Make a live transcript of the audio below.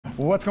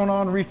What's going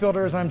on, Reef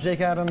Builders? I'm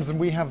Jake Adams, and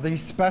we have the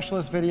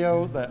specialist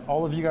video that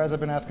all of you guys have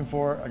been asking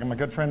for. I got my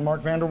good friend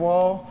Mark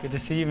Vanderwall. Good to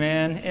see you,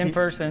 man, in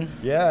person.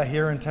 Yeah,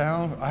 here in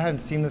town. I hadn't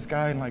seen this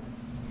guy in like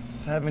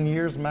 7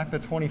 years, back to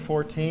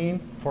 2014.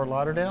 Fort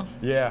Lauderdale?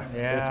 Yeah,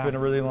 it's been a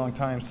really long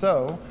time.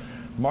 So,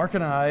 Mark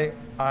and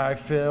I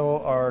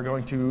feel, are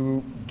going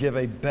to give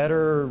a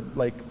better,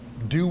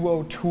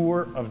 duo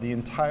tour of the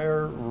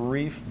entire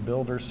Reef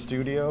Builder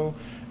studio,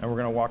 and we're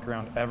going to walk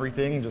around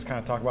everything and just kind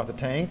of talk about the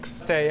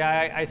tanks.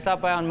 I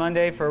stopped by on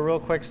Monday for a real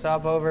quick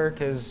stopover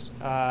because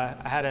I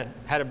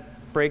had a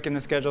break in the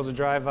schedule to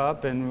drive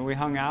up, and we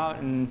hung out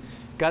and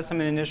got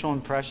some initial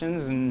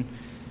impressions, and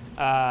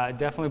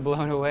definitely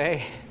blown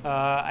away.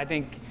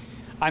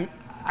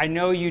 I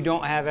know you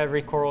don't have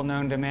every coral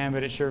known to man,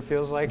 but it sure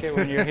feels like it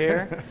when you're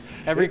here.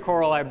 Every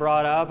coral I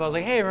brought up, I was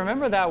like, hey,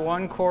 remember that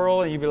one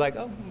coral? And you'd be like,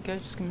 oh, okay,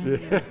 just come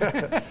in.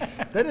 Yeah.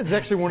 That is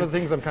actually one of the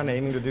things I'm kind of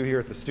aiming to do here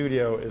at the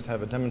studio, is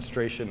have a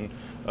demonstration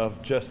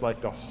of just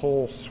like the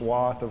whole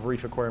swath of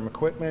reef aquarium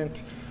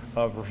equipment,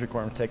 of reef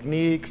aquarium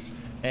techniques,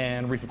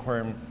 and reef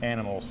aquarium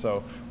animals.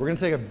 So we're going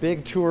to take a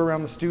big tour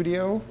around the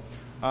studio.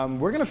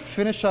 We're going to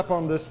finish up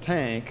on this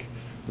tank.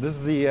 This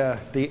is the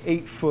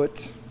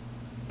 8-foot,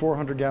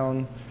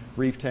 400-gallon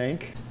reef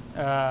tank.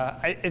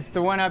 It's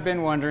the one I've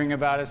been wondering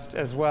about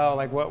as well,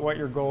 like what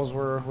your goals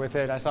were with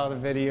it. I saw the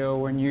video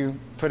when you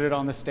put it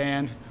on the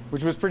stand,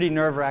 which was pretty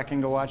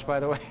nerve-wracking to watch, by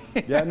the way.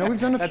 Yeah, no, we've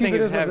done a few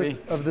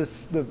videos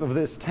of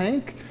this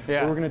tank.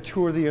 Yeah. We're going to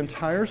tour the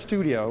entire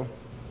studio,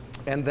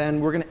 and then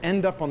we're going to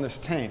end up on this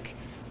tank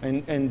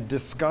and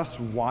discuss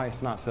why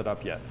it's not set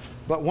up yet.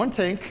 But one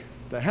tank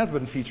that has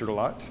been featured a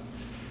lot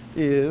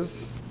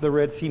is the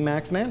Red Sea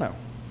Max Nano.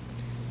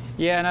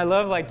 Yeah, and I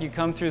love, like, you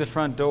come through the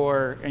front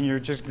door and you're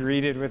just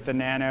greeted with the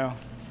Nano,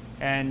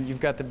 and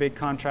you've got the big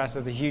contrast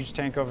of the huge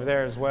tank over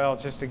there as well,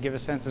 just to give a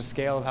sense of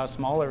scale of how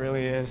small it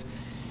really is.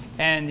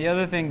 And the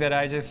other thing that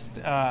I just,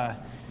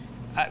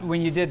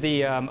 when you did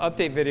the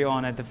update video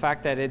on it, the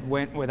fact that it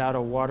went without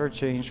a water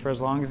change for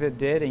as long as it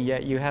did, and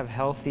yet you have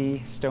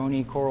healthy,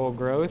 stony coral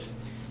growth,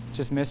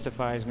 just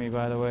mystifies me,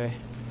 by the way.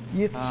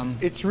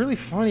 It's really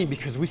funny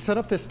because we set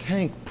up this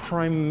tank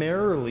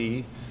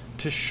primarily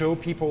to show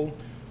people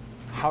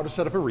how to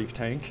set up a reef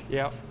tank.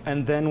 Yep.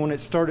 And then when it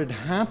started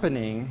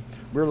happening,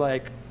 we're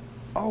like,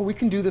 oh, we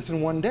can do this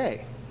in one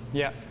day.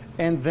 Yeah.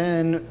 And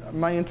then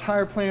my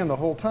entire plan the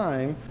whole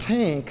time,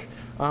 tank,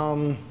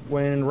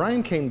 when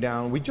Ryan came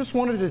down, we just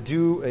wanted to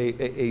do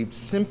a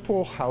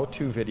simple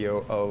how-to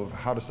video of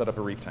how to set up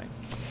a reef tank.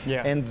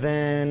 Yeah. And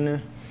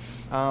then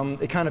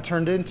it kind of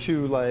turned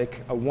into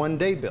like a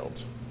one-day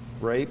build,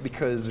 right?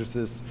 Because there's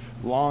this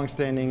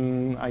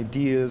long-standing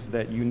ideas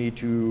that you need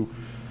to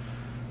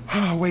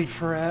wait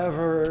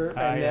forever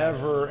and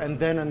ever, and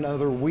then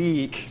another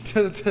week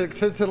to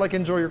like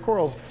enjoy your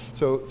corals.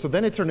 So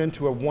then it turned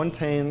into a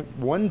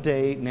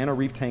one-day nano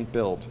reef tank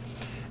build.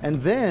 And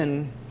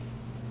then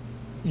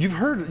you've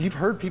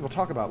heard people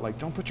talk about, like,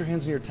 don't put your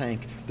hands in your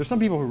tank. There's some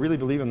people who really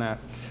believe in that.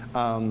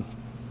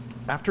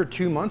 After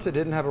 2 months, it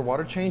didn't have a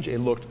water change. It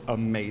looked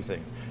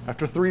amazing.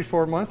 After 3 to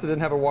 4 months, it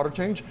didn't have a water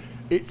change.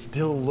 It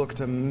still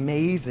looked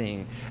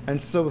amazing.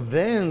 And so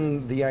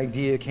then the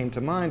idea came to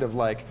mind of,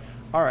 like,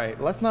 all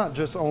right, let's not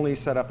just only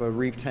set up a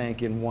reef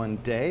tank in one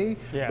day,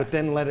 but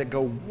then let it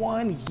go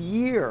 1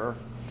 year,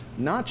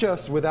 not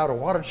just without a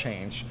water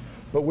change,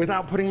 but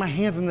without putting my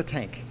hands in the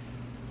tank.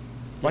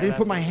 Why didn't I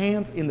put my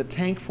hands in the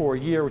tank for a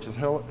year, which is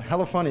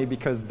hella funny,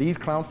 because these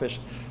clownfish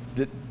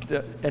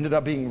ended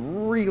up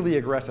being really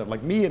aggressive.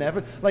 Like me and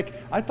Evan, like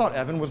I thought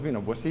Evan was being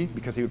a wussy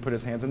because he would put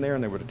his hands in there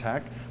and they would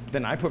attack. But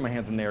then I put my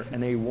hands in there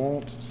and they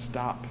won't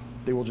stop.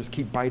 They will just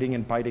keep biting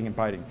and biting and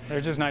biting.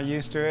 They're just not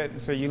used to it,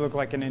 so you look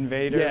like an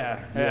invader.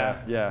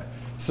 Yeah.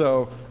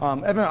 So,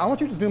 Evan, I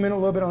want you to zoom in a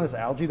little bit on this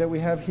algae that we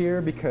have here,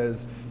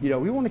 because, you know,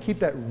 we want to keep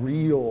that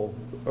real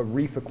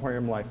reef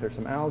aquarium life. There's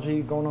some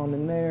algae going on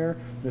in there.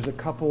 There's a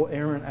couple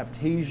errant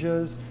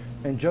aptasias,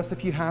 and just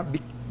if you have,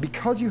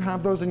 because you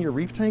have those in your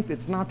reef tank,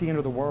 it's not the end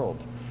of the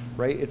world,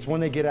 right? It's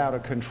when they get out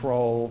of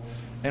control.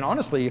 And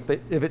honestly,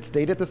 if it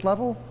stayed at this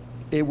level,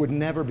 it would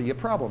never be a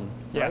problem,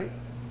 right?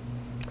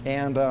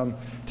 And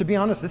to be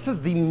honest, this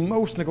is the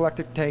most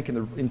neglected tank in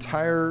the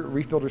entire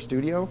Reef Builder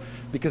studio,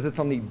 because it's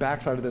on the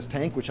back side of this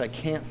tank, which I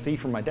can't see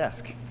from my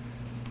desk.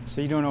 So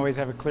you don't always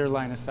have a clear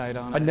line of sight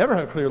on it? I never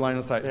have a clear line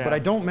of sight, but I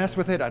don't mess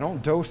with it. I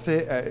don't dose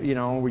it. You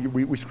know,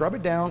 we scrub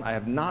it down. I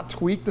have not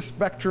tweaked the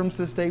spectrum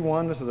since day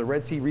one. This is a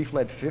Red Sea Reef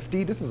Lead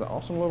 50. This is an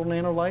awesome little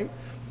nano light.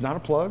 Not a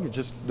plug, it's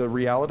just the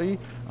reality.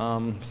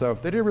 So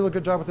they did a really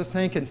good job with this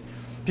tank, and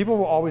people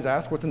will always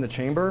ask what's in the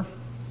chamber.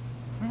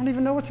 I don't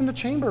even know what's in the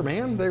chamber,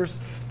 man. There's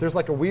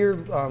like a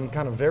weird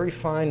kind of very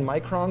fine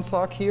micron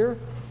sock here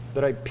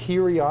that I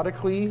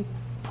periodically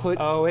put.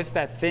 Oh, it's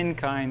that thin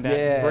kind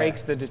that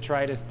breaks the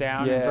detritus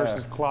down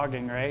versus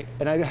clogging, right?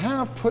 And I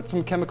have put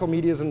some chemical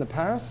medias in the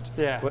past,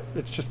 but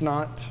it's just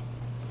not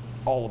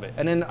all of it.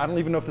 And then I don't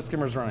even know if the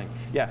skimmer's running.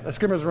 Yeah, the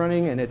skimmer's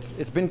running and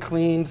it's been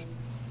cleaned.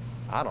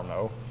 I don't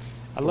know.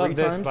 I love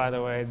this, times. by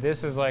the way.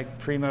 This is like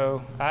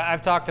primo.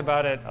 I've talked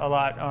about it a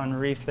lot on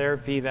Reef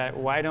Therapy, that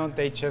why don't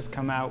they just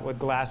come out with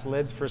glass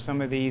lids for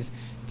some of these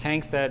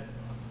tanks that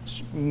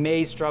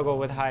may struggle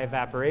with high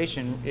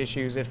evaporation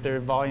issues if their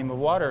volume of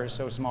water is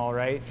so small,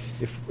 right?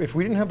 If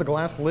we didn't have the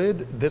glass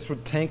lid, this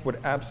tank would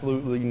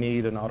absolutely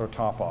need an auto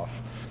top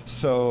off.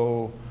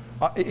 So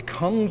it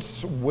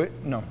comes with,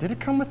 no, did it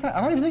come with that? I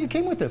don't even think it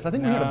came with this. I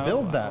think we had to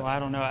build that. Well, I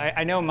don't know.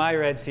 I know my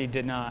Red Sea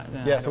did not.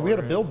 Yeah, so we had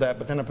to build that,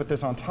 but then I put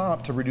this on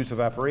top to reduce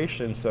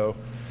evaporation. So,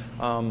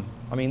 I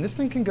mean, this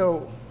thing can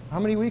go, how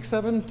many weeks,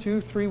 Evan?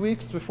 2-3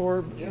 weeks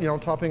before, you know,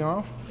 topping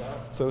off?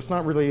 So it's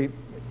not really,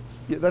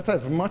 that's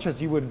as much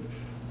as you would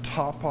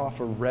top off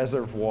a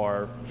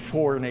reservoir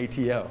for an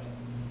ATO.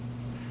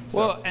 So.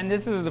 Well, and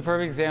this is the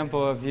perfect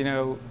example of, you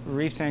know,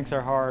 reef tanks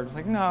are hard. It's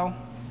like, no.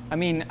 I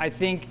mean, I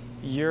think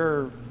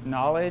your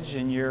knowledge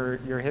and your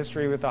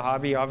history with the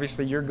hobby,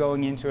 obviously you're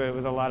going into it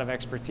with a lot of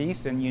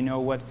expertise and you know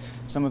what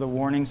some of the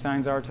warning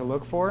signs are to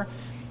look for.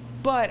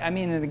 But I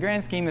mean, in the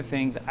grand scheme of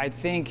things, I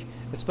think,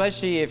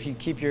 especially if you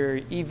keep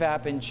your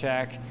evap in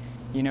check,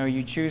 you know,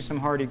 you choose some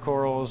hardy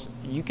corals,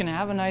 you can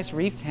have a nice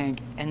reef tank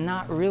and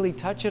not really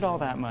touch it all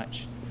that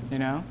much, you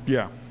know?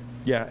 Yeah,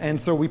 yeah.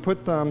 And so we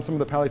put some of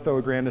the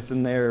Palithoa grandis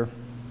in there,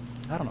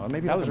 I don't know,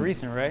 maybe that was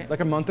recent, right? Like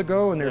a month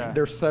ago, and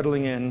they're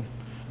settling in.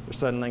 They're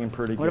settling in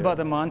pretty good. What about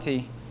the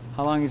Monty?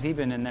 How long has he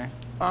been in there?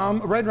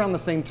 Right around the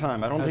same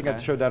time. I don't think I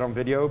showed that on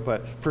video,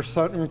 but for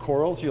certain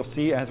corals, you'll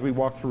see as we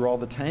walk through all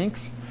the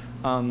tanks,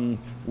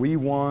 we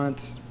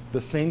want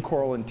the same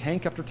coral in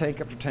tank after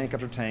tank after tank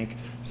after tank,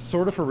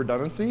 sort of for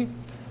redundancy,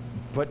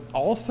 but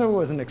also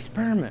as an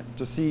experiment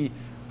to see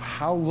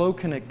how low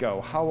can it go,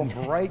 how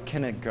bright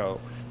can it go,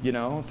 you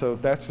know? So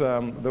that's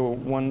the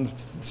one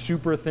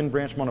super thin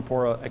branch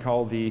monopora I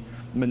call the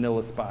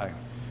Manila Spy.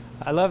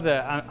 I love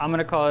that. I'm going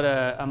to call it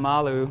a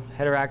malu,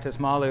 Heteractis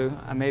malu.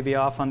 I may be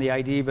off on the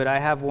ID, but I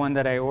have one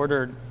that I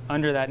ordered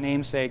under that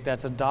namesake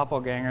that's a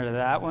doppelganger to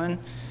that one.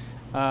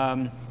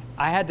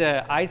 I had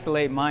to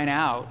isolate mine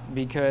out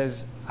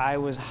because I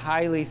was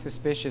highly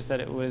suspicious that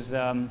it was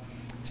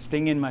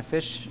stinging my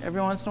fish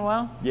every once in a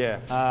while.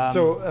 Yeah.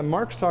 So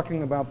Mark's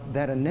talking about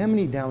that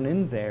anemone down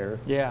in there.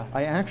 Yeah.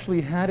 I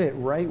actually had it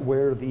right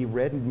where the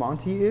red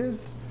Monty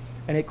is,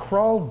 and it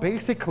crawled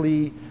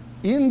basically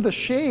in the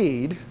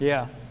shade.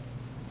 Yeah.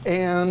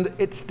 And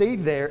it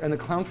stayed there, and the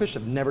clownfish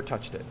have never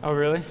touched it. Oh,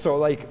 really? So,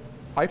 like,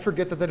 I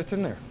forget that it's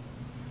in there.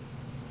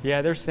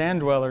 Yeah, they're sand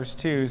dwellers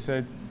too.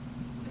 So,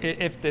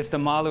 if the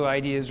malu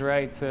ID is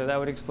right, so that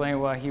would explain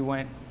why he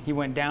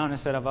went down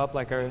instead of up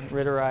like a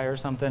ritterai or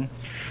something.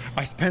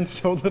 I spend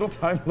so little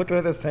time looking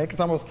at this tank. It's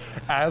almost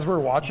as we're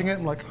watching it,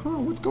 I'm like, oh,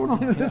 what's going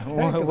on in this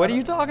tank? What are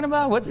you talking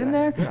about? What's in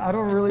there? I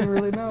don't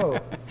really know.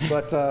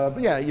 But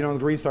yeah, you know, the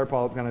green star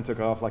polyp kind of took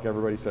off like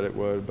everybody said it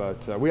would.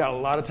 But we got a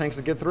lot of tanks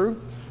to get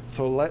through.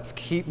 So let's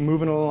keep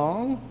moving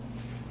along.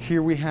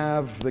 Here we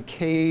have the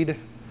Cade,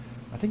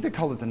 I think they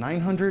call it the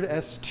 900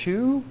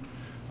 S2.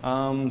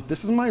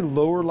 This is my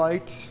lower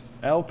light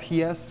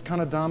LPS kind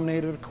of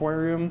dominated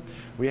aquarium.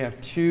 We have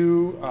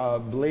two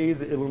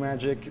Blaze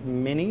Illumagic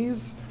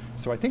minis.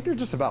 So I think they're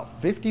just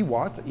about 50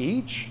 watts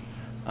each.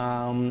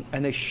 And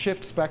they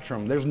shift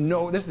spectrum. This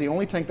is the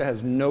only tank that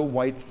has no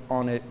whites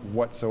on it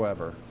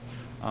whatsoever.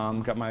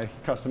 Got my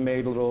custom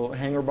made little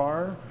hanger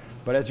bar.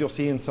 But as you'll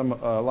see in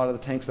a lot of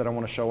the tanks that I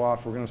want to show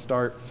off, we're going to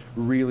start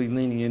really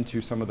leaning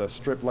into some of the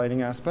strip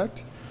lighting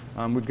aspect.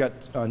 We've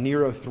got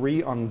Nero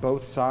 3 on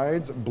both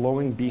sides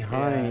blowing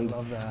behind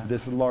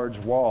this large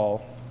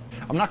wall.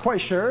 I'm not quite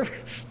sure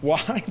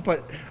why,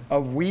 but a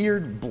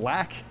weird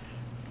black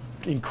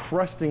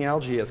encrusting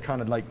algae has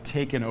kind of like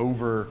taken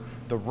over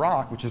the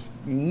rock, which is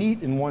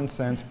neat in one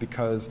sense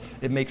because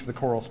it makes the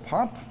corals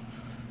pop.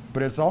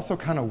 But it's also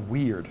kind of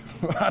weird.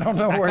 I don't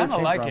know where it came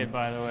from. I kind of like it,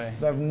 by the way.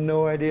 I have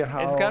no idea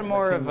how. It's got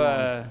more of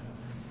a,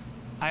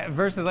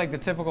 versus like the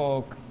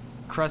typical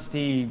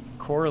crusty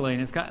coralline,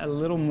 it's got a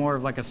little more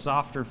of like a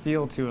softer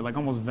feel to it, like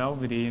almost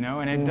velvety, you know?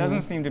 And it doesn't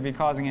seem to be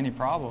causing any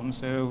problems.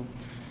 So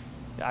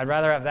I'd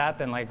rather have that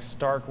than like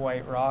stark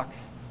white rock.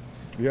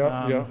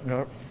 Yeah.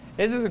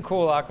 This is a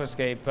cool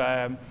aquascape.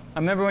 I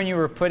remember when you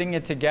were putting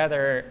it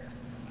together,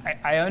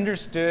 I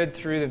understood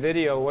through the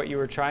video what you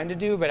were trying to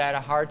do, but I had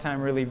a hard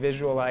time really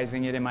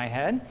visualizing it in my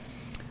head.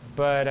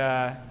 But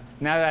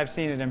now that I've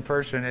seen it in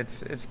person,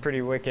 it's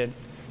pretty wicked.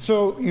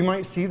 So you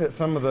might see that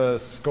some of the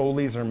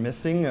scolies are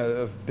missing.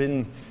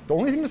 The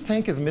only thing this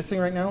tank is missing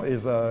right now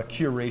is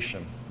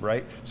curation,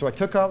 right? So I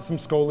took out some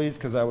scolies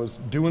because I was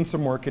doing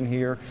some work in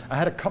here. I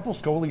had a couple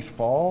scolies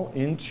fall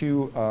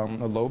into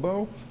a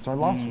Lobo, so I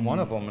lost one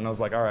of them, and I was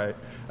like, all right.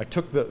 I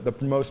took the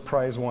most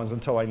prized ones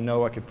until I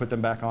know I could put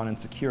them back on and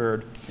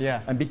secured.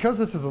 Yeah. And because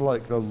this is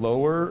like the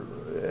lower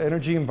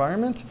energy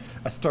environment,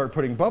 I started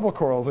putting bubble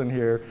corals in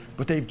here,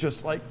 but they've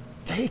just like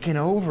taken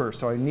over.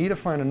 So I need to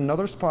find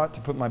another spot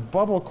to put my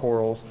bubble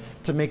corals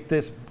to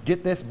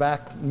get this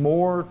back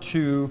more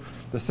to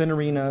the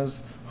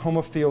Cinerinas,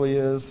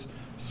 Homophilias,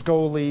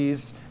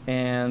 Scolies,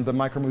 and the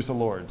Micromusa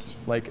lords,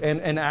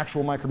 and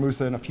actual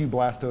Micromusa and a few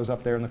Blastos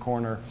up there in the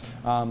corner.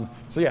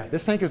 So yeah,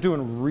 this tank is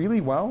doing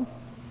really well.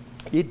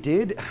 It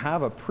did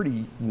have a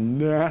pretty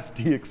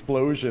nasty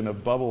explosion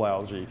of bubble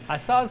algae. I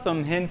saw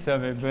some hints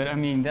of it, but I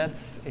mean,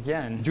 that's,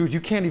 again. Dude,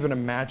 you can't even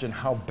imagine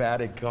how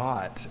bad it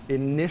got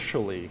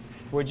initially.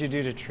 What'd you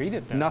do to treat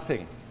it, though?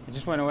 Nothing. It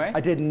just went away?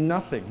 I did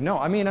nothing. No,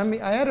 I mean,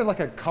 I added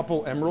like a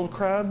couple emerald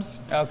crabs.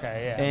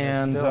 Okay, yeah.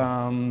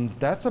 And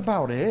that's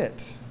about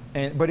it.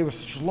 But it was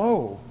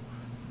slow.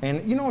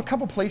 And you know, a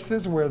couple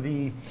places where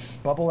the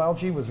bubble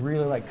algae was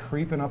really like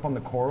creeping up on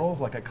the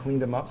corals, like I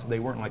cleaned them up so they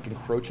weren't like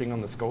encroaching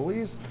on the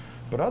scolies.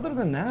 But other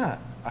than that,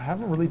 I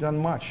haven't really done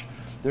much.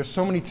 There's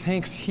so many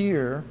tanks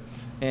here,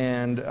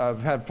 and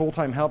I've had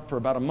full-time help for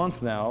about a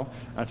month now.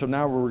 And so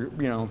now we're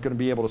going to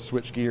be able to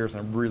switch gears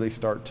and really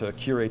start to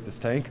curate this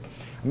tank.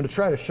 I'm going to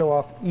try to show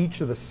off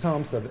each of the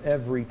sumps of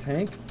every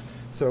tank.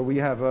 So we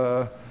have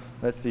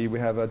let's see, we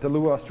have a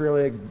Delua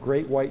Australia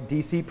Great White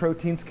DC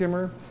protein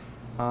skimmer,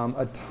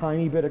 a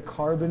tiny bit of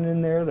carbon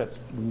in there that's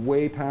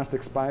way past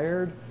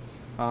expired.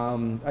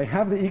 I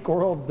have the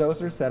EcoRoll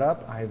doser set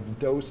up. I've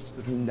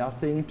dosed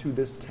nothing to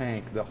this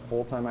tank the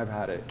whole time I've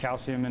had it.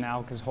 Calcium and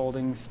alk is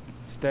holding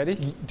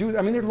steady? Dude,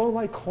 I mean, they're low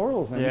light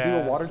corals, and yeah,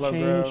 we do a water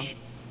change, grow.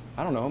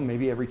 I don't know,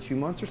 maybe every 2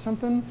 months or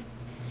something.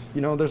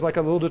 You know, there's like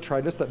a little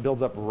detritus that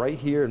builds up right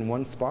here in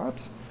one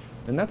spot,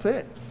 and that's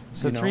it.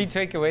 So three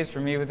takeaways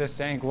for me with this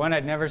tank. One,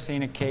 I'd never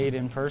seen a Cade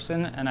in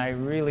person, and I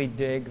really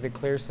dig the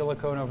clear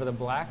silicone over the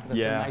black. That's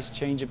a nice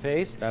change of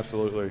pace.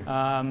 Absolutely.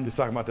 Just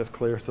talking about this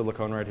clear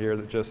silicone right here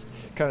that just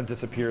kind of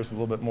disappears a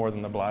little bit more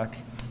than the black.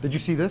 Did you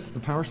see this, the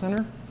power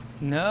center?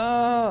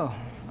 No.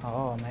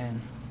 Oh,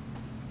 man.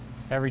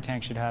 Every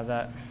tank should have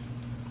that.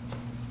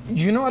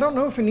 You know, I don't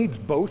know if it needs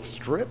both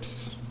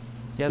strips.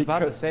 Yeah, I was about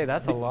to say,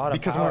 that's a lot of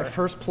because power. when I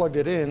first plugged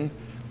it in,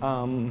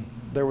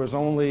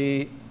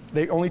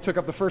 they only took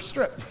up the first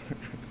strip.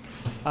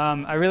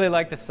 I really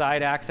like the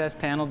side access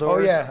panel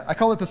doors. Oh yeah, I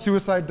call it the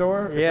suicide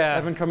door. Yeah.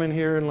 If Evan come in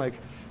here and like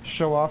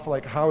show off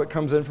like how it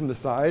comes in from the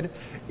side,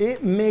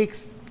 it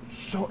makes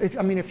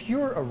if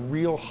you're a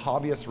real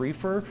hobbyist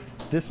reefer,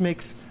 this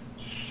makes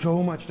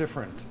so much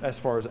difference as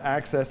far as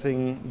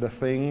accessing the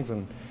things.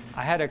 And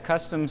I had a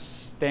custom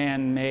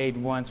stand made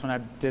once when I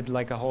did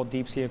like a whole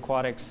deep sea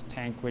aquatics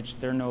tank, which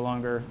they're no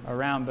longer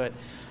around, but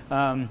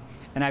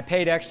and I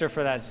paid extra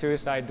for that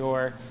suicide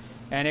door.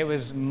 And it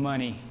was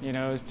money, you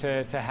know,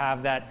 to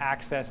have that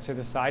access to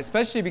the side,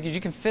 especially because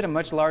you can fit a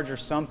much larger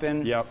sump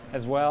in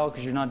as well,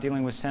 because you're not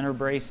dealing with center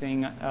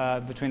bracing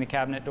between the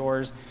cabinet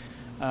doors.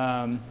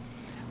 But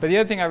the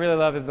other thing I really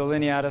love is the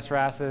Lineatus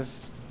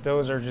wrasses.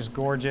 Those are just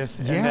gorgeous.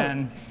 Yeah. And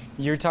then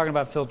you're talking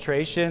about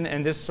filtration,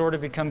 and this sort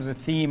of becomes a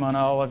theme on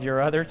all of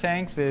your other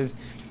tanks, is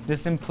the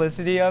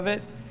simplicity of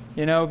it.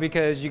 You know,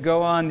 because you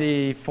go on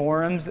the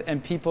forums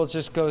and people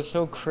just go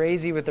so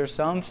crazy with their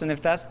sumps, and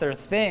if that's their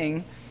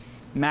thing,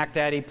 Mac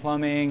Daddy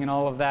plumbing and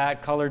all of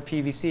that, colored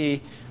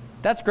PVC,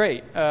 that's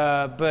great.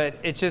 But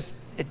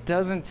it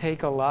doesn't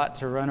take a lot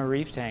to run a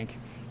Reef tank.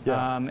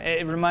 Yeah.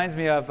 It reminds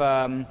me of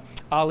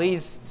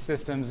Ali's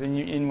systems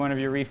in one of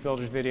your Reef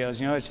Builders videos.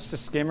 You know, it's just a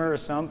skimmer, a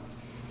sump.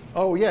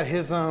 Oh yeah,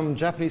 his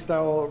Japanese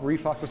style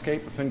Reef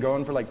aquascape, it's been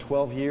going for like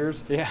 12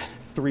 years. Yeah.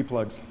 3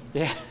 plugs.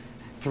 Yeah.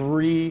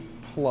 3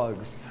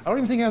 plugs. I don't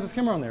even think he has a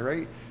skimmer on there,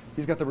 right?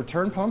 He's got the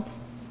return pump,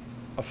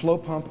 a flow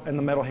pump, and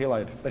the metal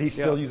halide, that he's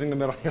still using the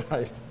metal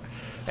halide.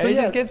 So it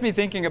just gets me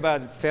thinking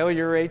about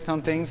failure rates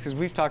on things, because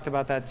we've talked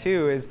about that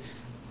too, is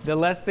the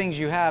less things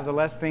you have, the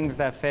less things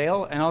that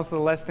fail, and also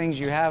the less things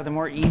you have, the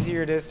more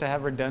easier it is to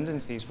have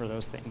redundancies for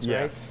those things,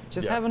 right?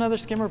 Just have another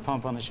skimmer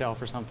pump on the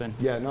shelf or something.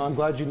 Yeah, no, I'm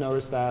glad you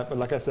noticed that, but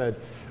like I said,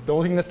 the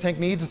only thing this tank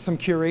needs is some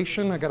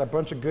curation. I got a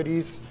bunch of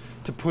goodies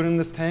to put in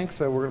this tank,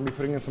 so we're gonna be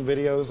putting in some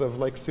videos of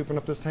like souping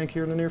up this tank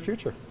here in the near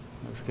future.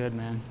 Looks good,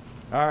 man.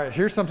 All right,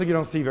 here's something you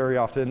don't see very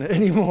often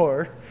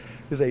anymore,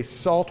 is a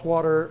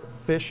saltwater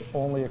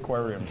fish-only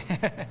aquarium.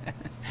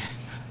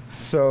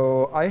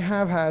 So I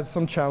have had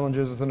some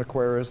challenges as an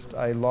aquarist.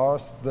 I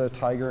lost the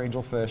tiger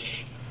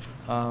angelfish.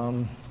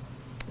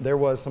 There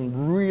was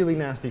some really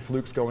nasty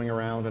flukes going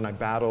around, and I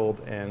battled,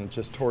 and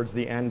just towards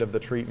the end of the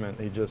treatment,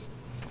 he just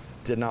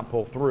did not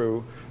pull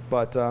through.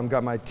 But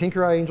got my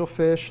tinker eye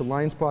angelfish, a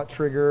line spot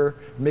trigger,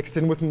 mixed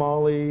in with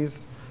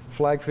mollies,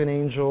 flagfin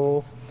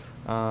angel.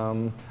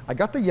 I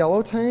got the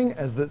yellow tang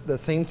as the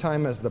same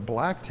time as the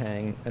black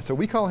tang, and so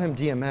we call him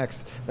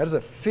DMX. That is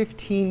a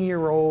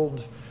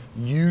 15-year-old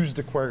used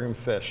aquarium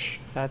fish.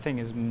 That thing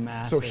is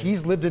massive. So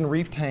he's lived in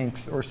reef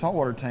tanks or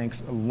saltwater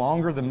tanks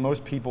longer than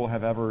most people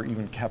have ever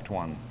even kept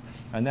one.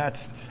 And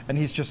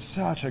he's just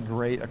such a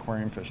great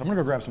aquarium fish. I'm gonna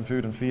go grab some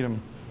food and feed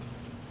him.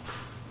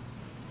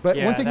 But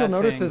one thing you'll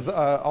notice is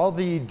all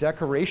the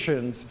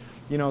decorations,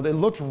 you know, they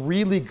looked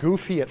really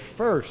goofy at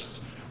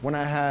first when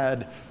I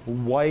had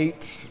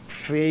white,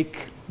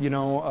 fake, you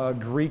know,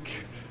 Greek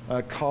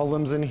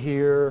columns in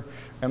here,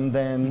 and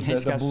then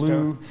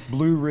the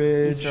blue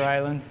ridge. Easter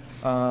Island.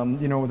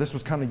 You know, this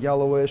was kind of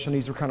yellowish, and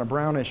these were kind of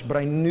brownish, but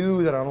I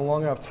knew that on a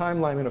long enough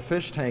timeline in a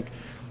fish tank,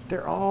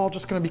 they're all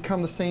just going to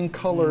become the same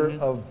color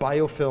of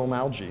biofilm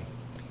algae.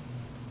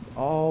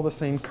 All the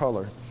same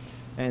color.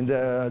 And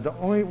the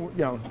only, you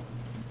know,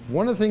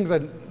 One of the things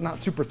I'm not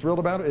super thrilled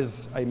about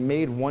is I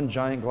made one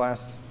giant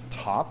glass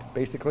top,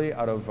 basically,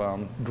 out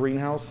of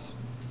greenhouse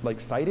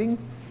like siding,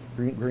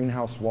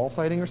 greenhouse wall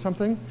siding or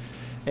something,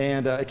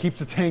 and it keeps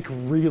the tank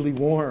really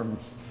warm.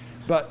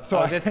 But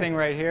so this thing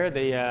right here,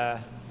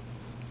 the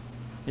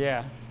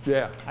yeah.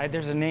 Yeah.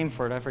 There's a name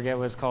for it. I forget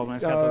what it's called when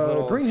it's got those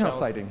little greenhouse cells.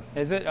 siding.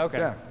 Is it? Okay.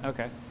 Yeah.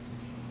 Okay.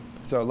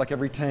 So like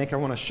every tank, I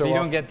want to show So you off.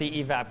 don't get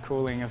the evap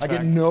cooling effect. I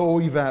get no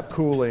evap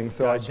cooling.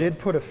 So Gotcha. I did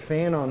put a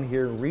fan on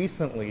here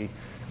recently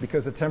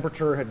because the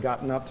temperature had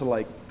gotten up to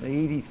like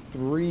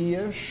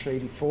 83-ish,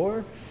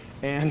 84,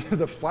 and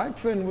the flag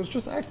fin was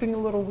just acting a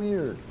little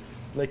weird.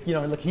 Like, you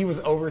know, like he was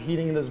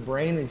overheating in his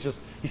brain. And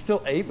he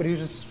still ate, but he was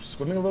just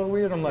swimming a little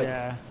weird. I'm like,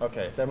 Yeah.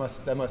 okay, that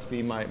must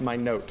be my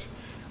note.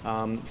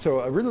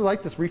 So I really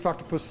like this Reef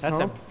Octopus That's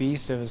sump. a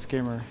beast of a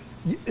skimmer.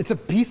 It's a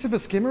piece of a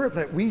skimmer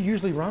that we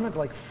usually run at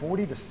like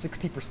 40 to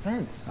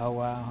 60%. Oh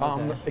wow.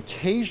 Okay.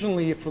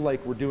 Occasionally, if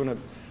we're doing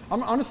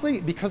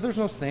honestly, because there's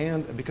no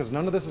sand, because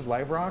none of this is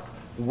live rock,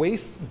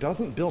 waste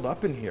doesn't build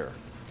up in here,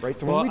 right?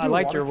 So Well, when we do I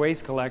like your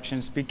waste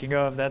collection. Speaking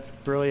of, that's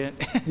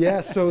brilliant. Yeah,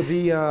 so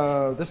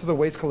this is the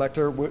waste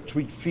collector, which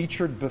we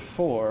featured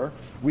before.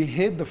 We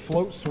hid the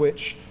float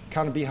switch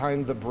kind of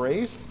behind the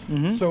brace.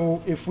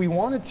 So if we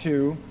wanted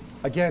to,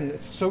 again,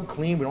 it's so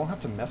clean, we don't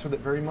have to mess with it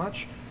very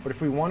much. But if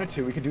we wanted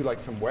to, we could do like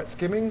some wet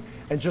skimming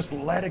and just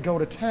let it go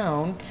to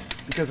town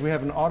because we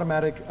have an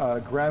automatic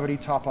gravity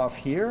top off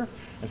here.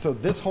 And so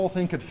this whole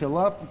thing could fill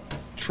up,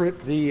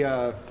 trip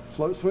the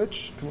float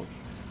switch,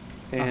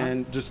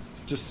 and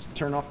just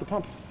turn off the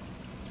pump.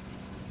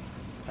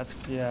 That's,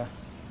 yeah.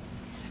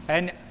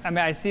 And I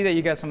mean, I see that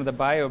you got some of the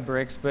bio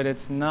bricks, but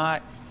it's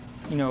not,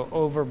 you know,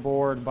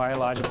 overboard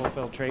biological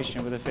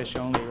filtration with a fish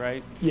only,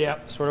 right? Yeah.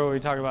 Sort of what we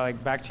talk about,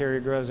 like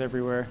bacteria grows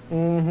everywhere.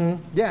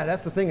 Yeah,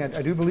 that's the thing.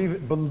 I do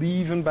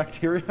believe in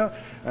bacteria,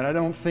 and I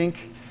don't think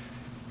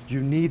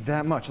you need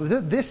that much.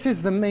 This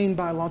is the main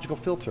biological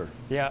filter.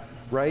 Yeah.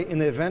 Right? In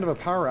the event of a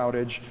power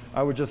outage,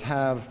 I would just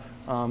have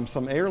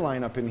some air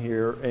line up in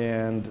here,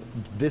 and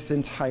this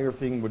entire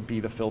thing would be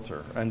the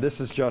filter. And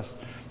this is just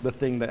the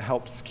thing that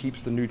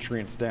keeps the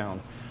nutrients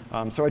down.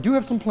 So I do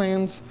have some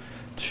plans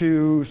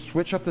to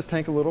switch up this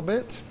tank a little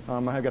bit.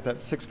 I've got that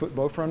 6-foot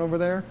bow front over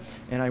there,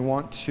 and I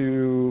want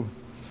to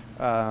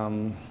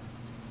kind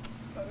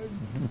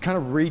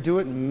of redo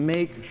it and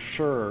make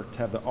sure to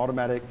have the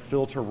automatic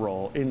filter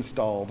roll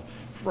installed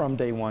from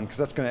day one, because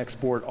that's going to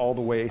export all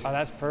the waste. Oh,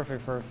 that's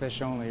perfect for a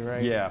fish only,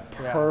 right? Yeah,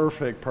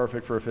 perfect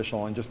for a fish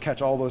only, and just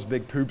catch all those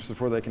big poops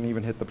before they can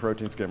even hit the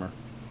protein skimmer.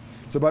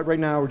 So but right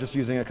now we're just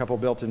using a couple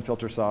built-in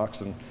filter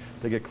socks, and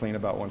they get clean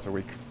about once a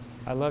week.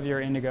 I love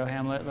your indigo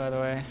hamlet, by the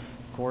way.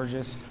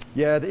 Gorgeous.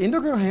 Yeah, the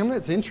indigo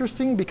hamlet's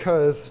interesting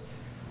because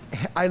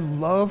I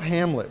love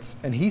hamlets,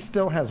 and he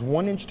still has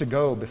 1 inch to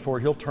go before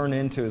he'll turn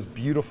into his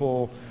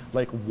beautiful,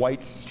 like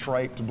white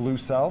striped blue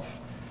self.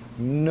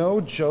 No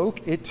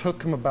joke, it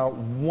took him about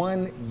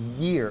 1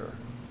 year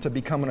to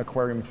become an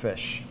aquarium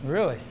fish.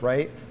 Really?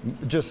 Right?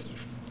 Just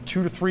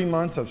 2 to 3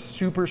 months of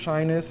super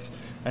shyness,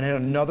 and then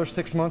another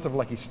 6 months of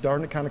like he's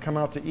starting to kind of come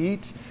out to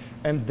eat,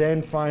 and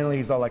then finally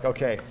he's all like,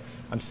 okay,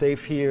 I'm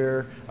safe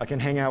here, I can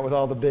hang out with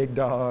all the big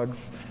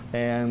dogs,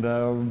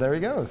 and there he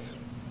goes.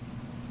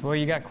 Well,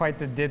 you got quite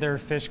the dither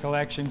fish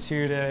collection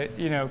too to,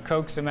 you know,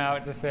 coax him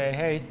out to say,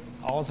 hey,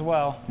 all's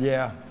well.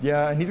 Yeah,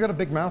 and he's got a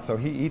big mouth, so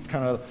he eats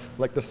kind of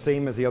like the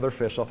same as the other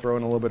fish. I'll throw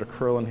in a little bit of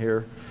krill in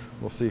here.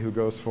 We'll see who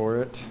goes for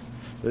it.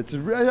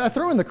 I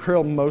throw in the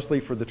krill mostly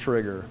for the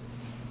trigger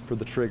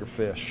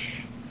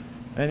fish.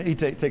 And he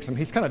takes them,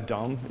 he's kind of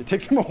dumb. It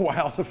takes him a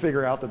while to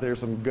figure out that there's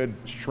some good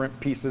shrimp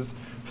pieces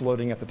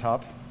floating at the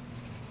top.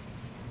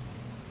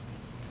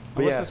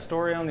 But What's yeah. the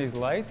story on these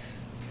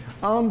lights?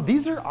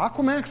 These are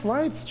Aquamax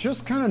lights,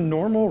 just kind of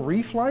normal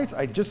reef lights.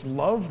 I just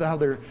love how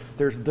they're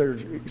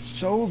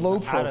so low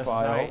profile. Out of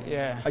sight,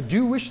 yeah. I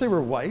do wish they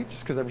were white,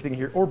 just because everything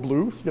here, or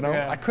blue, you know.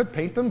 Yeah. I could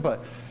paint them,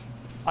 but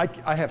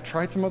I have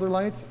tried some other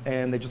lights,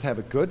 and they just have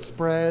a good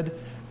spread,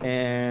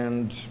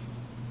 and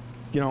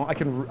you know, I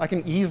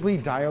can easily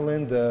dial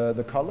in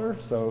the color.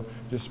 So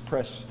just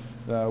press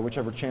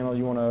whichever channel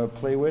you want to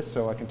play with,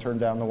 so I can turn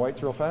down the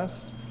whites real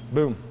fast.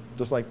 Boom,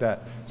 just like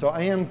that. So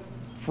I am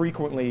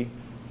frequently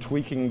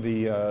tweaking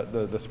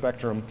the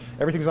spectrum.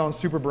 Everything's on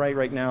super bright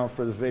right now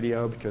for the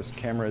video because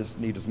cameras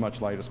need as much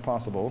light as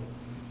possible.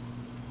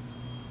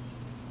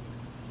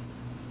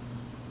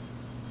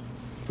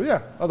 But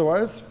yeah,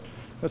 otherwise,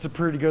 that's a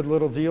pretty good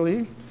little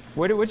dealie.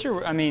 What's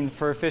your, I mean,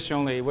 for fish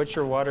only, what's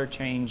your water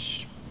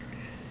change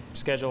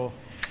schedule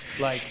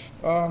like?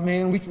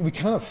 Man, we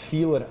kind of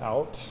feel it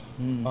out.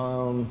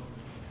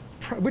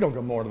 We don't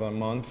go more than a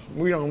month.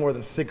 We don't go more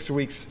than 6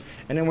 weeks.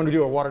 And then when we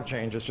do a water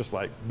change, it's just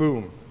like,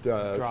 boom,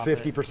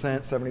 50%,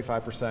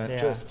 75%,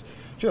 Yeah.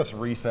 just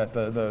reset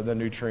the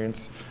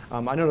nutrients.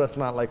 I know that's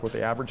not like what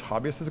the average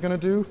hobbyist is gonna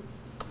do,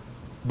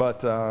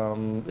 but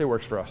it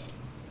works for us.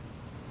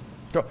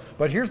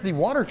 But here's the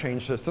water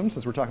change system,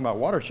 since we're talking about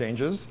water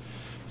changes.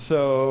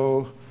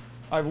 So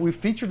We've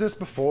featured this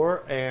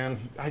before, and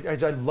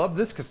I love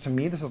this because to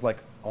me this is like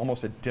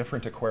almost a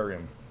different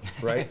aquarium,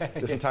 right?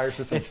 This entire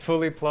system. It's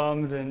fully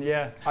plumbed, and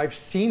yeah. I've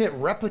seen it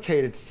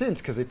replicated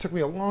since because it took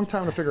me a long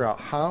time to figure out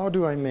how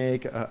do I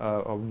make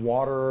a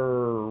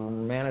water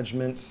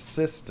management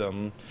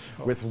system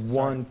with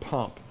one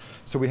pump.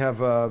 So we have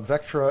a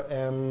Vectra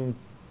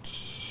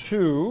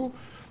M2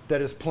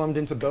 that is plumbed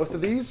into both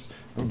of these.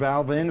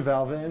 Valve in,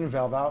 valve in,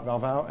 valve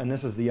out, and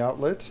this is the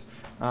outlet.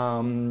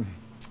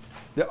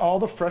 All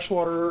the fresh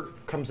water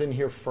comes in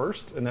here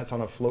first, and that's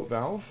on a float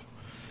valve.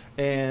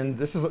 And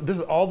this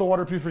is all the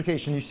water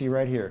purification you see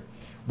right here.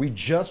 We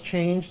just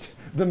changed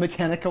the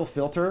mechanical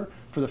filter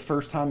for the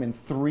first time in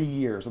 3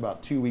 years,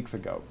 about 2 weeks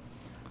ago.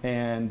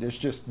 And it's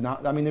just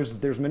not, I mean,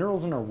 there's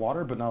minerals in our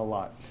water, but not a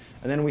lot.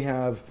 And then we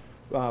have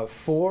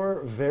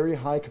 4 very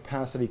high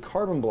capacity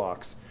carbon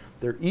blocks.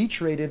 They're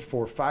each rated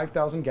for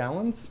 5,000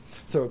 gallons,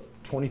 so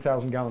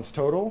 20,000 gallons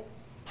total.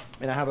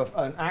 And I have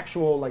an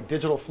actual like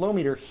digital flow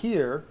meter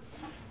here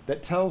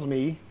that tells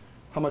me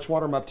how much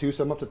water I'm up to,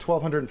 so I'm up to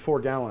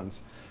 1,204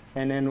 gallons.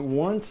 And then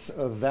once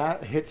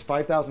that hits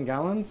 5,000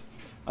 gallons,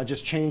 I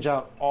just change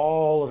out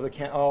all of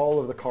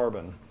the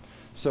carbon.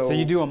 So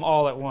you do them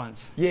all at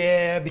once?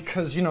 Yeah,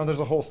 because you know there's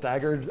a whole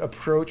staggered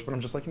approach, but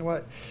I'm just like, you know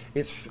what?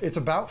 It's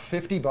about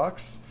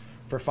 $50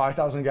 for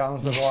 5,000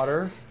 gallons of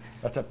water.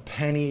 That's a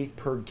penny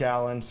per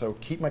gallon, so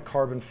keep my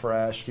carbon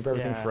fresh, keep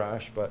everything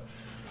fresh. But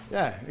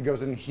yeah, it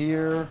goes in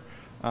here.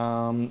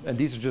 And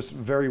these are just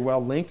very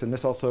well linked, and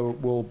this also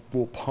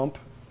will pump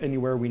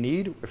anywhere we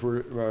need if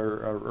we're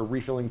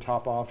refilling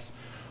top offs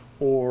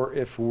or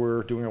if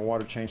we're doing a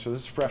water change. So this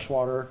is fresh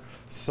water,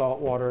 salt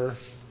water,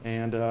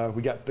 and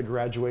we got the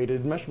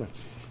graduated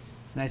measurements.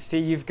 And I see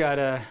you've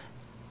got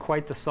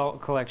quite the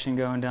salt collection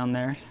going down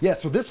there. Yeah,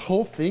 so this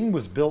whole thing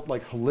was built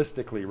like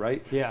holistically,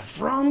 right? Yeah.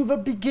 From the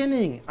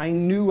beginning, I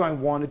knew I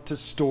wanted to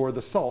store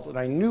the salt, and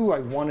I knew I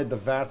wanted the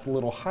vats a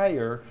little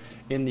higher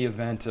in the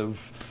event of,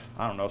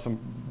 I don't know, some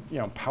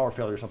power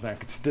failure or something. I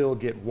could still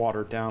get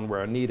water down where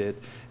I need it.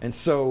 And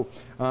so,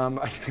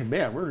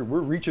 man, we're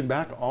reaching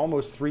back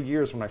almost 3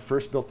 years when I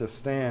first built this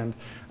stand,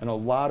 and a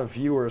lot of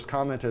viewers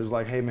commented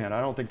like, hey man,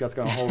 I don't think that's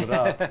gonna hold it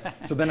up.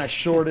 So then I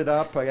shored it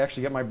up. I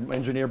actually got my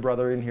engineer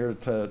brother in here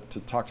to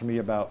talk to me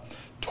about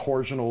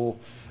torsional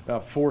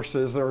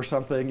forces or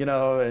something,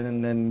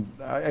 and then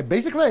I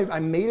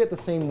made it the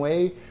same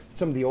way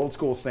some of the old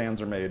school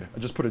stands are made. I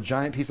just put a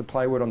giant piece of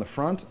plywood on the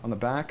front, on the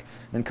back,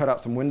 and cut out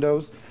some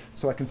windows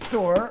so I can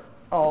store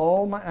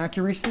all my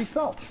accuracy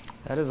salt.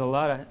 That is a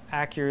lot of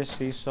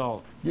accuracy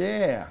salt.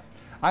 Yeah,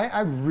 I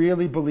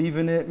really believe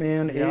in it,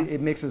 man. Yeah. It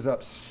mixes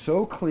up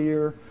so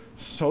clear,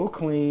 so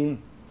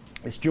clean.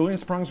 It's Julian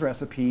Sprung's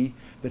recipe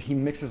that he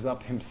mixes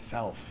up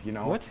himself,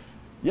 What?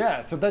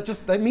 Yeah, so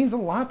that means a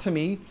lot to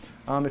me.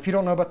 If you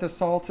don't know about this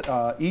salt,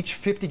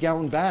 each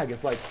 50-gallon bag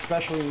is like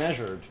specially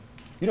measured.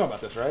 You know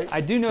about this, right?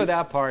 I do know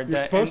that part. You're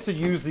supposed to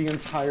use the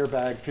entire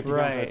bag 50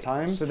 gallons at a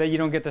time. So that you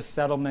don't get the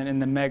settlement in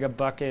the mega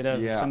bucket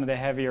of some of the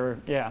heavier,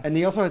 And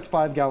he also has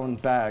 5-gallon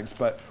bags,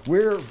 but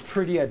we're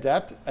pretty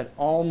adept at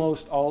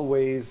almost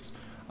always,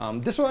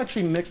 this will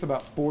actually mix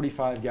about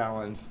 45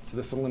 gallons to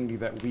the salinity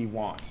that we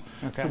want.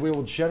 Okay. So we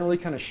will generally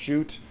kind of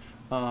shoot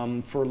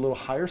for a little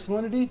higher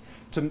salinity,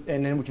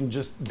 and then we can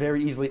just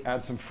very easily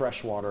add some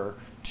fresh water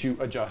to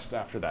adjust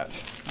after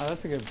that. Oh,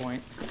 that's a good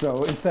point.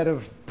 So instead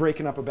of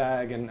breaking up a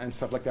bag and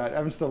stuff like that,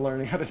 I'm still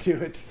learning how to do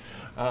it.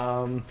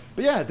 But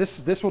yeah,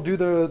 this will do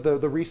the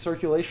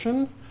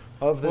recirculation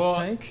of this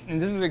tank. And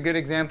this is a good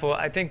example.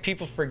 I think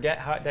people forget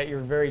that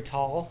you're very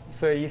tall.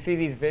 So you see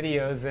these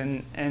videos,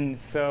 and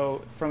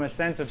so from a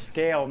sense of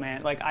scale,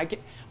 man, like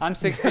I'm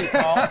 6 feet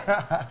tall.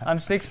 I'm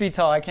 6 feet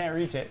tall. I can't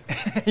reach it.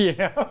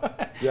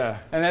 Yeah.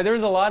 And there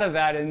was a lot of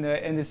that in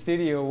the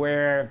studio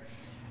where.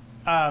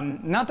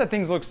 Not that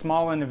things look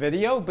small in the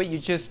video, but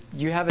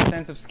you have a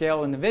sense of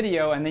scale in the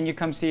video, and then you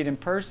come see it in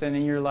person,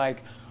 and you're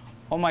like,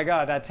 oh my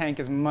God, that tank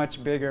is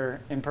much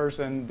bigger in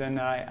person than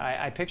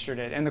I pictured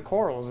it, and the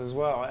corals as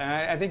well. And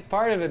I think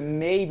part of it,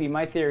 maybe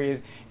my theory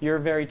is you're a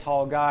very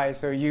tall guy,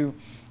 so you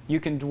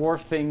can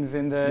dwarf things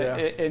in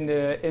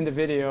the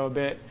video a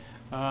bit.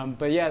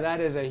 But yeah,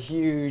 that is a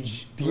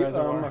huge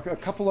reservoir. A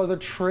couple other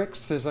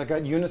tricks is I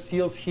got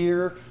uniseals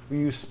here. We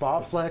use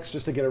spot flex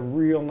just to get a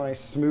real nice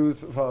smooth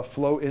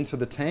flow into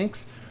the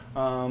tanks.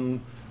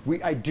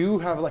 I do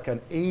have like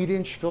an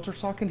 8-inch filter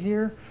sock in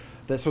here,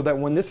 so that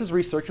when this is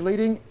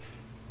recirculating,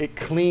 it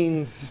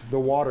cleans the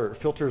water,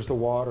 filters the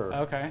water.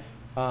 Okay.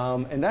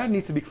 And that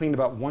needs to be cleaned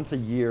about once a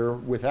year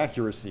with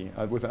accuracy.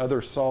 With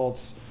other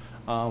salts,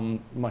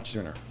 much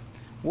sooner.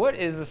 What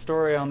is the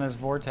story on this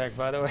Vortec,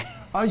 by the way?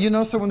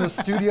 So when the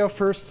studio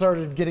first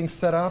started getting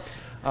set up,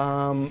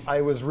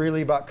 I was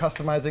really about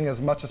customizing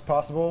as much as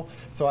possible.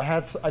 So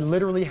I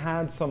literally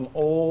had some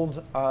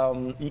old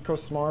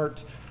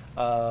EcoSmart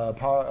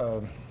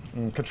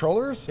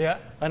controllers. Yeah.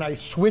 And I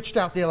switched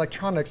out the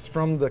electronics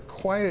from the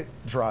quiet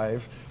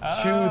drive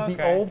to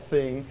the old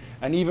thing,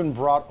 and even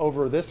brought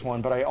over this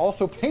one. But I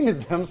also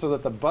painted them so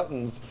that the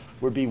buttons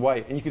would be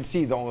white. And you can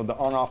see the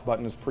on-off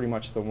button is pretty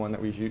much the one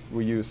that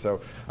we use.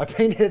 So I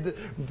painted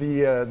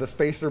the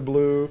spacer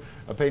blue.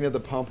 I painted the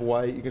pump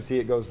white. You can see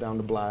it goes down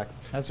to black.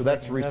 So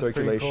that's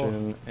recirculation.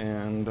 Cool.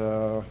 And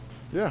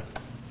yeah,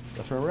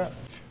 that's where we're at.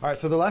 All right,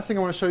 so the last thing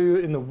I want to show you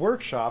in the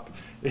workshop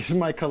is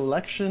my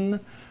collection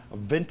of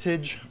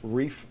vintage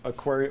Reef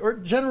aquarium, or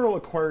general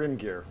aquarium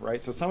gear,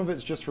 right? So some of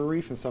it's just for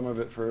Reef and some of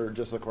it for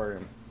just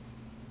aquarium.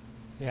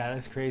 Yeah,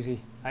 that's crazy.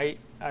 I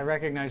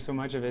recognize so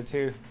much of it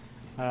too.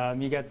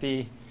 You got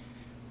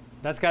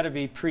that's got to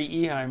be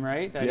pre-Eheim,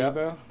 right? That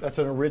Ebo? That's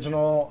an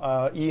original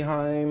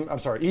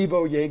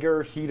Ebo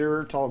Jaeger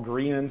heater. It's all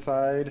green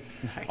inside.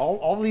 Nice.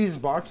 All these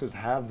boxes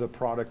have the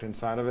product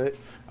inside of it.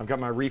 I've got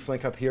my Reef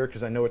link up here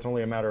because I know it's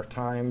only a matter of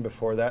time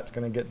before that's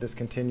going to get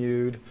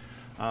discontinued.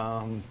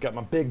 Got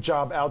my big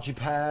job algae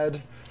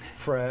pad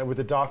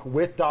with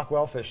dock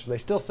wellfish. They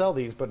still sell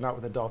these, but not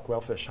with the dock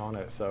wellfish on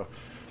it. So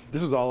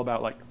this was all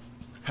about like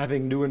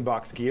having new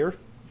in-box gear.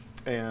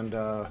 And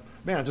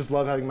man, I just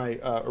love having my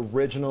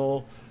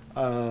original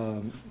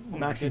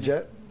Maxi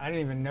Jet. I didn't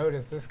even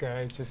notice this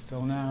guy just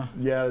till now.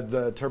 Yeah,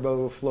 the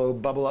Turbo Flow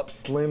Bubble Up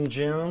Slim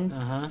Jim.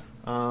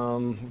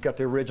 Got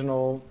the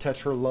original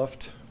Tetra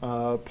Luft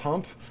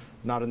pump,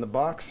 not in the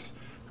box.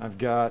 I've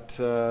got,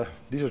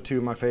 these are two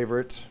of my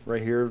favorites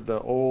right here, the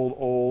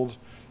old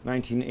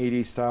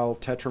 1980 style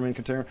Tetramin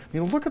container. I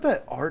mean, look at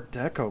that Art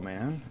Deco,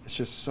 man. It's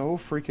just so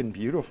freaking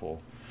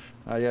beautiful.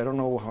 Yeah, I don't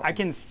know how. I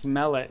can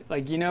smell it.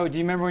 Like, you know, do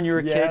you remember when you were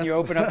a kid and you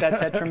open up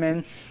that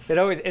Tetramin?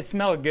 It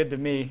smelled good to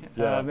me.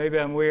 Yeah. Maybe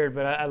I'm weird,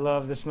 but I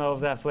love the smell of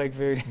that flake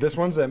food. This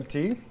one's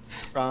empty. This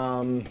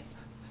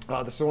is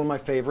one of my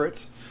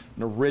favorites,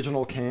 an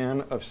original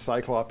can of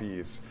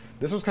Cyclopes.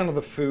 This was kind of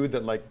the food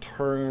that like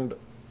turned,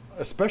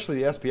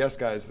 especially the SBS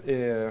guys,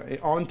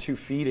 onto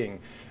feeding.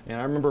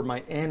 And I remember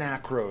my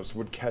anacros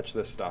would catch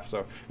this stuff.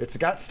 So it's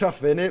got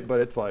stuff in it,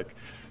 but it's like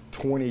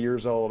 20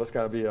 years old. It's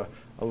got to be a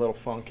little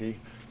funky.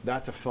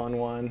 That's a fun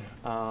one.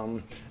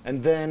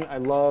 And then I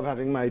love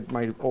having my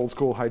old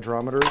school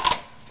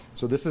hydrometers.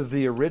 So this is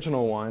the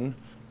original one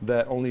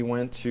that only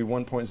went to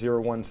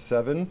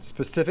 1.017,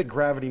 specific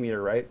gravity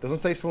meter, right? Doesn't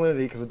say salinity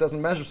because it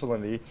doesn't measure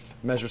salinity, it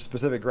measures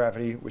specific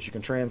gravity, which you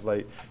can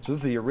translate. So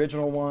this is the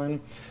original one.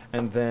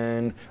 And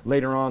then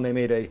later on, they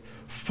made a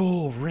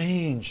full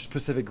range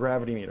specific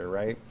gravity meter,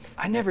 right?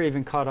 I never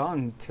even caught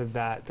on to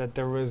that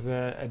there was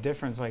a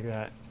difference like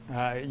that.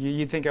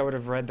 You'd think I would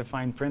have read the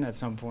fine print at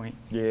some point.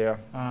 Yeah.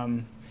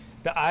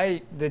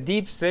 The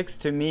Deep 6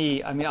 to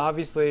me, I mean,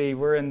 obviously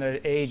we're in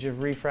the age of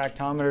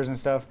refractometers and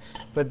stuff,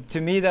 but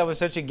to me that was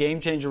such a game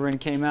changer when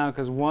it came out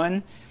because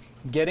one,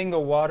 getting the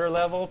water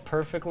level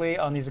perfectly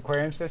on these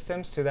aquarium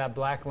systems to that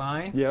black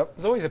line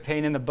was always a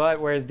pain in the butt,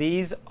 whereas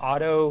these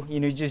auto, you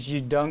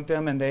dunked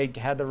them and they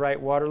had the right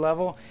water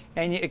level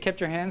and it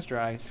kept your hands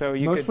dry. So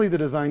you mostly the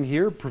design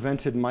here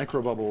prevented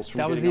microbubbles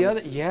from getting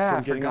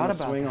on the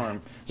swing arm.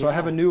 So I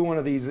have a new one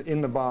of these in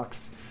the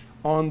box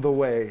on the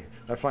way.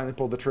 I finally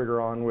pulled the trigger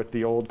on with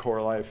the old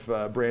Core Life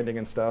branding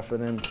and stuff,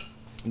 and then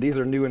these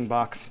are new in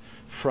box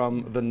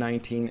from the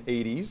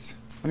 1980s.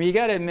 I mean, you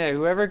got to admit,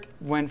 whoever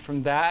went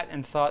from that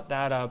and thought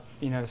that up,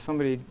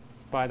 somebody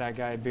buy that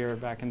guy a beer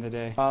back in the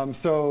day.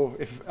 So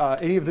if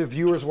any of the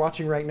viewers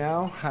watching right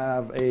now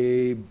have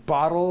a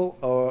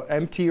bottle,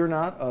 empty or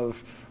not,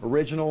 of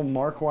original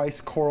Mark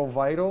Weiss Coral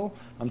Vital,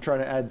 I'm trying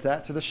to add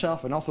that to the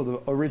shelf, and also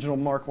the original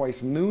Mark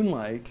Weiss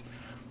Moonlight,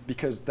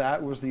 because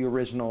that was the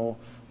original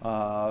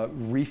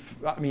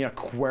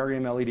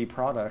aquarium LED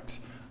product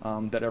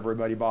that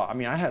everybody bought. I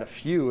mean, I had a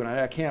few, and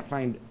I can't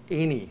find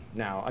any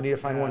now. I need to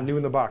find one new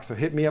in the box. So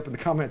hit me up in the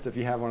comments if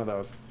you have one of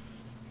those.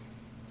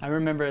 I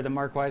remember the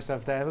Mark Weiss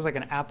stuff. That was like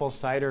an apple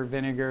cider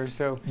vinegar.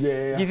 So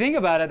if you think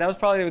about it, that was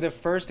probably the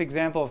first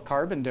example of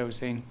carbon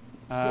dosing.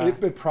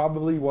 It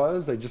probably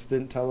was. They just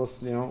didn't tell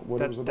us,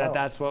 what it was about.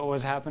 That's what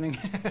was happening.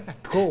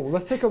 Cool.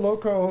 Let's take a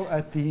loco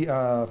at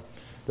the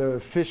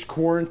fish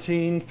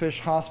quarantine, fish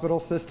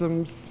hospital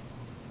systems.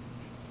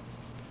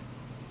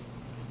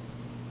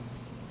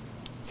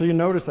 So you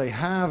notice I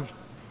have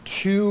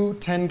two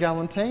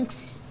 10-gallon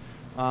tanks,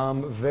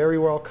 very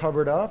well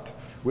covered up,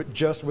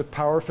 with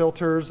power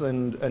filters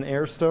and an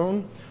air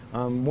stone.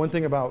 One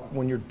thing about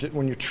when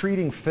you're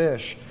treating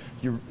fish,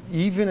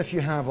 even if you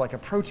have like a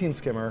protein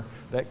skimmer,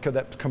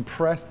 that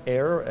compressed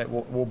air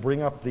will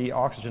bring up the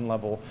oxygen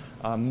level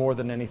more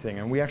than anything.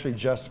 And we actually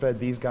just fed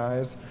these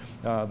guys,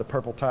 the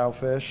purple tile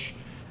fish,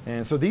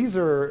 and so these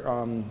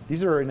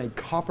are in a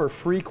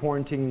copper-free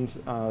quarantine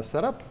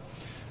setup,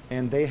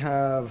 and they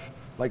have.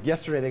 Like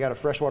yesterday, they got a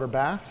freshwater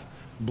bath,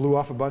 blew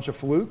off a bunch of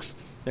flukes,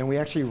 and we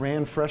actually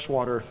ran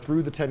freshwater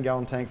through the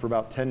 10-gallon tank for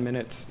about 10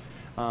 minutes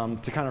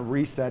to kind of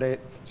reset it.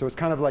 So it's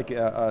kind of like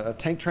a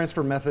tank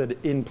transfer method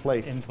in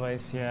place. In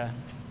place, yeah.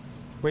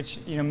 Which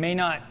may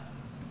not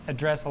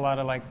address a lot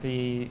of like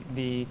the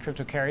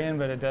cryptocaryon,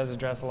 but it does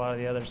address a lot of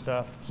the other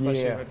stuff,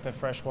 especially Yeah. with the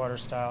freshwater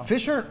style.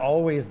 Fish aren't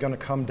always going to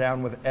come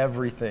down with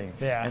everything.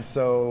 Yeah. And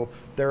so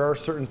there are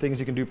certain things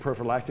you can do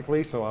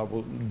prophylactically. So I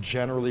will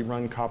generally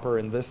run copper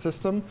in this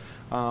system.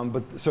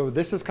 So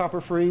this is copper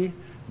free.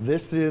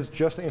 This is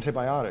just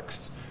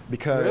antibiotics.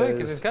 Because Really?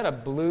 Because it's got a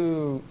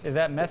blue, is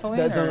that methylene?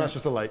 no, that's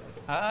just a light.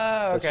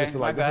 Oh, That's okay, just a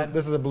my light. bad.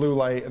 This is a blue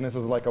light, and this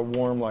is like a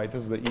warm light.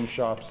 This is the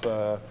eShop's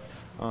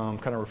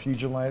kind of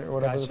refugium light or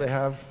whatever Gotcha. that they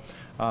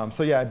have.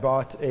 So yeah, I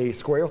bought a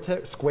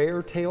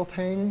square tail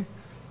tang.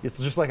 It's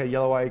just like a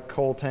yellow eye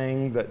coal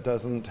tang that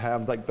doesn't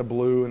have like the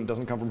blue and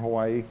doesn't come from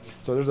Hawaii.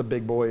 So there's a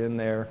big boy in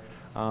there.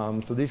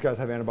 So these guys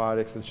have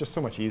antibiotics. It's just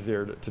so much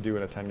easier to do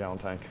in a 10-gallon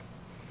tank.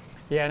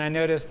 Yeah, and I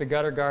noticed the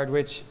gutter guard,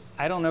 which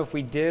I don't know if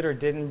we did or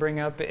didn't bring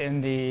up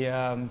in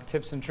the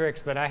tips and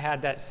tricks, but I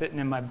had that sitting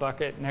in my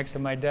bucket next to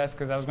my desk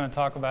because I was going to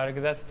talk about it,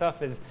 because that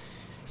stuff is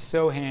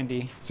so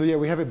handy. So yeah,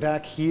 we have it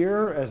back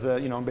here as a,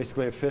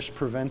 basically a fish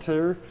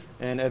preventer,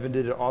 and Evan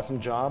did an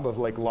awesome job of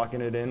like locking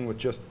it in with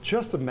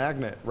just a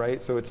magnet,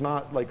 right? So it's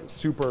not like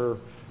super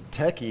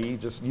techie,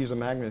 just use a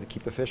magnet to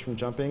keep the fish from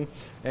jumping.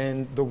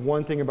 And the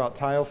one thing about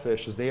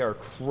tilefish is they are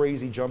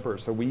crazy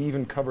jumpers. So we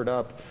even covered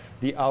up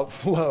the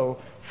outflow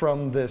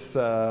from this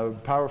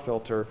power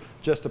filter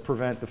just to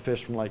prevent the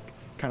fish from like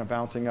kind of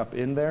bouncing up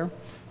in there.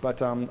 But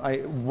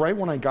right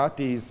when I got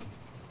these,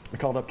 I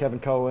called up Kevin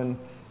Cohen,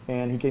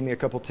 and he gave me a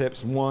couple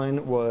tips.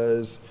 One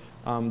was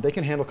they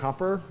can handle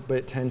copper, but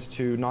it tends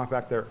to knock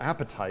back their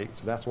appetite.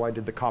 So that's why I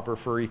did the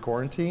copper-free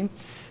quarantine.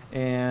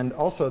 And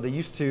also they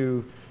used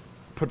to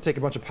take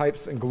a bunch of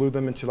pipes and glue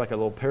them into like a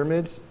little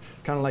pyramids,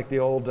 kind of like the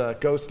old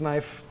ghost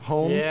knife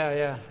home. Yeah,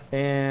 yeah.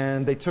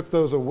 And they took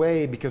those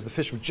away because the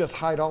fish would just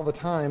hide all the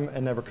time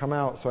and never come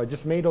out. So I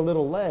just made a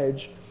little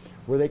ledge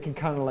where they can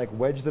kind of like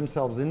wedge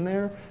themselves in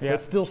there,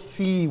 but still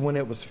see when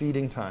it was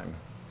feeding time.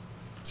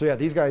 So yeah,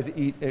 these guys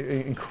eat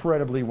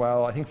incredibly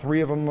well. I think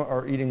 3 of them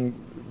are eating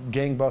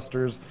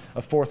gangbusters.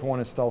 A 4th one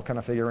is still kind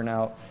of figuring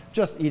out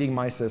just eating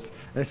mysis.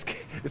 And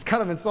it's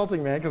kind of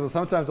insulting, man, because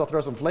sometimes I'll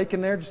throw some flake in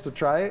there just to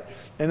try it,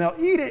 and they'll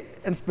eat it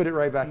and spit it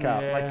right back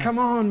out. Like, come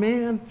on,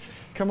 man,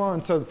 come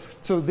on. So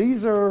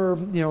these are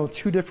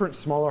 2 different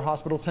smaller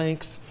hospital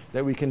tanks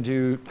that we can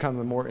do kind of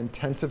a more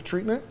intensive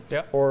treatment,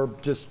 or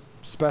just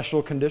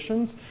special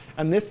conditions.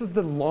 And this is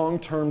the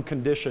long-term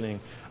conditioning.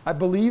 I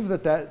believe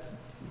that's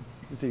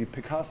see,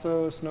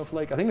 Picasso,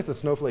 Snowflake. I think it's a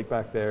snowflake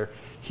back there.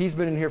 He's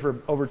been in here for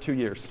over 2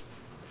 years.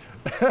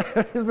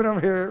 He's been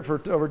over here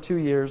for over 2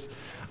 years.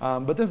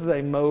 But this is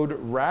a mode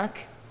rack,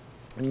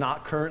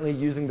 not currently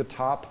using the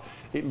top.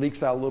 It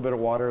leaks out a little bit of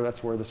water.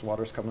 That's where this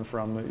water's coming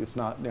from. It's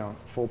not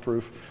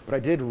foolproof. But I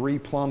did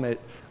replumb it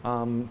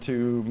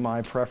to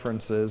my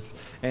preferences.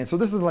 And so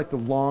this is like the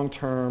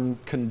long-term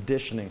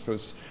conditioning. So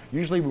it's,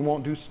 usually we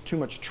won't do too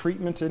much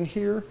treatment in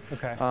here.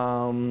 Okay.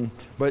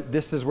 But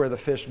this is where the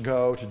fish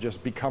go to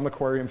just become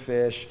aquarium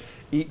fish,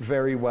 eat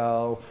very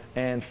well,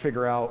 and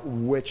figure out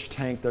which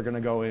tank they're going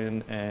to go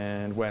in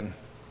and when.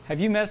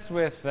 Have you messed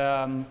with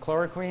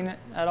chloroquine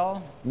at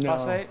all? No.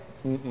 Phosphate?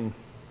 Mm-mm.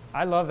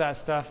 I love that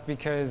stuff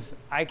because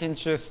I can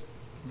just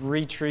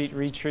retreat,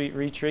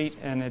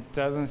 and it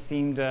doesn't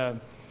seem to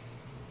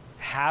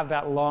have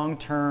that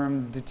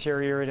long-term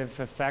deteriorative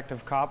effect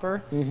of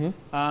copper.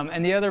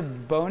 And the other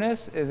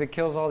bonus is it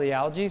kills all the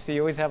algae, so you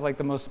always have like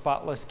the most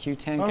spotless Q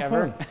tank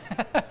ever.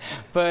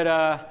 But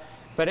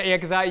yeah,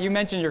 because you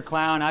mentioned your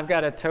clown. I've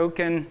got a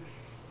token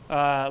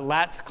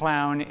Lats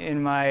clown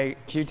in my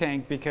Q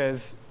tank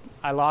because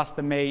I lost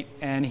the mate,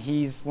 and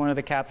he's one of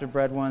the captive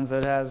bred ones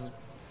that has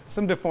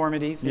some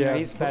deformities. You know,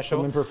 he's special.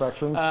 Some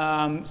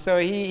imperfections. So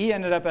he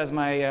ended up as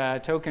my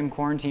token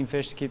quarantine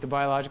fish to keep the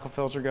biological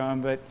filter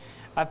going. But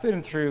I've put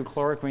him through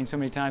chloroquine so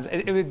many times.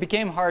 It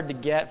became hard to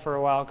get for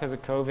a while because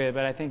of COVID,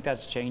 but I think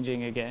that's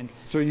changing again.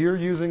 So you're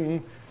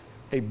using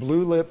a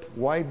blue lip,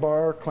 wide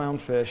bar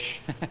clownfish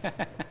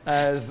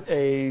as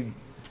a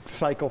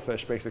cycle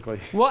fish,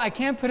 basically. Well, I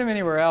can't put him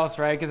anywhere else,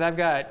 right? Because I've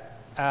got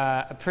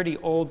a pretty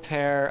old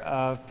pair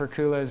of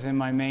perculas in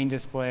my main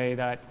display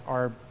that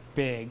are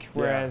big,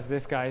 whereas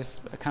this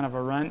guy's kind of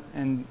a runt,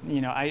 and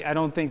I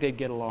don't think they'd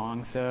get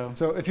along. So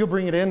if you'll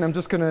bring it in, I'm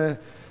just gonna.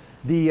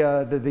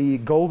 The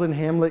golden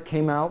hamlet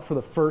came out for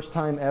the first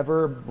time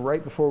ever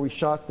right before we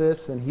shot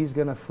this, and he's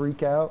gonna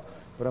freak out,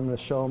 but I'm gonna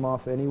show him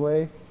off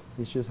anyway.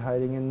 He's just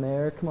hiding in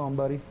there. Come on,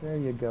 buddy. There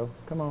you go.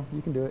 Come on,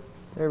 you can do it.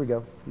 There we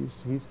go.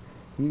 He's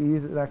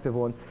an active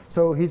one.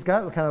 So he's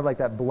got kind of like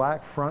that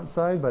black front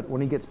side, but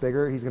when he gets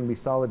bigger, he's gonna be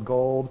solid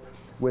gold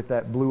with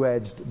that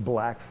blue-edged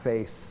black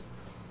face.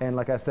 And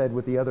like I said,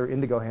 with the other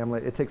indigo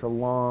hamlet, it takes a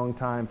long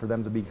time for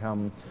them to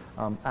become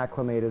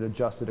acclimated,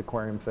 adjusted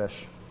aquarium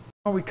fish.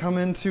 Now we come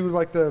into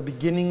like the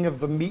beginning of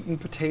the meat and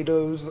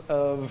potatoes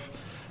of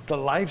the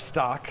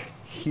livestock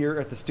here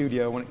at the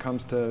studio when it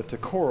comes to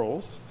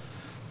corals.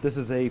 This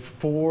is a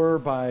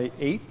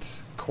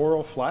 4x8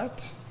 coral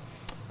flat.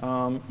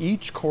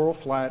 Each coral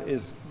flat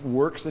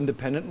works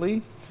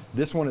independently.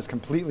 This one is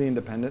completely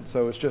independent,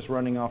 so it's just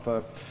running off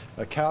a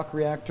calc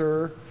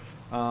reactor,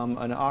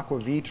 an aqua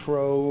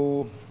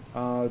vitro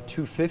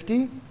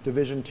 250,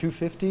 Division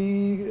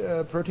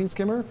 250 protein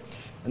skimmer.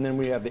 And then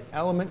we have the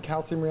Element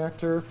calcium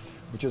reactor,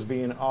 which is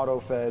being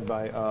auto-fed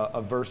by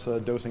a Versa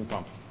dosing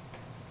pump.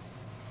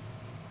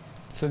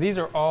 So these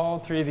are all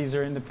three of these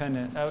are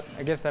independent.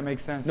 I guess that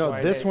makes sense.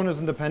 No, this one is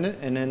independent,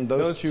 and then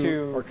those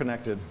two are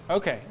connected.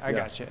 Okay, I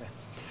gotcha.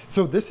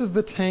 So this is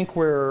the tank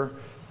where,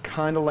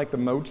 kind of like the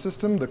mode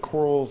system, the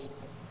corals,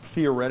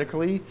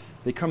 theoretically,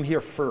 they come here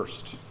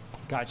first.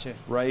 Gotcha.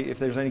 Right? If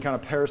there's any kind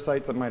of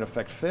parasites that might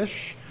affect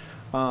fish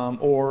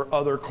or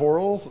other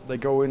corals, they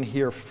go in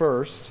here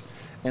first.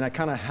 And I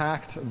kind of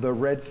hacked the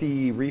Red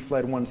Sea Reef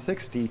Lead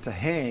 160 to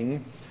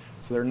hang.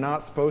 So they're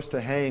not supposed to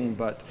hang,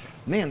 but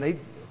man,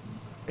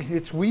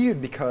 it's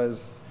weird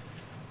because,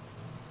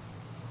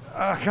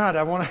 God,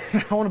 I want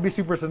to be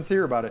super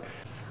sincere about it.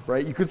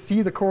 Right? You could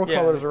see the coral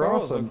colors are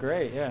awesome. Look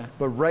great, yeah.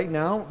 But right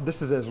now,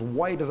 this is as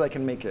white as I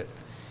can make it.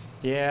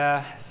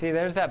 Yeah, see,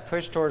 there's that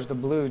push towards the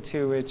blue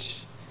too,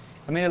 which,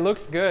 I mean, it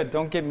looks good,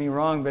 don't get me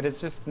wrong, but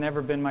it's just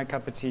never been my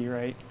cup of tea,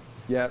 right?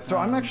 Yeah, so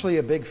I'm actually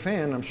a big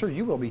fan, I'm sure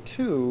you will be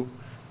too,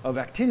 of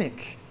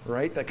actinic,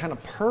 right? That kind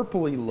of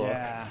purpley look.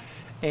 Yeah.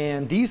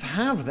 And these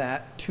have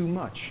that too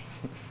much.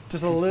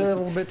 Just a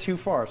little bit too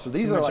far. So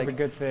these are like a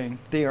good thing.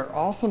 They are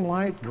awesome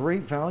light,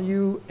 great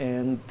value,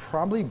 and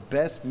probably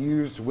best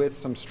used with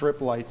some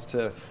strip lights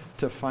to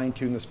fine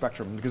tune the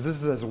spectrum, because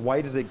this is as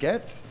white as it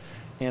gets.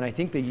 And I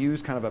think they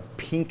use kind of a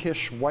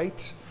pinkish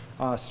white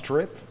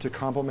strip to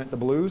complement the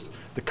blues.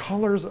 The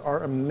colors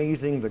are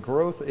amazing. The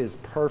growth is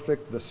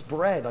perfect. The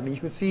spread, I mean, you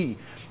can see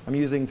I'm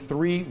using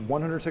 3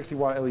 160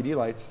 watt LED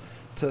lights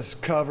to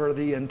cover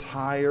the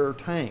entire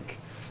tank.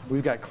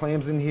 We've got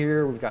clams in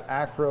here. We've got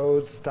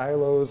acros,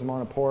 stylos,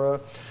 monopora.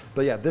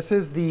 But yeah, this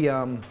is the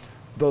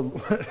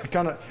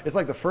kind of, it's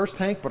like the first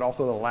tank, but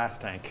also the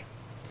last tank.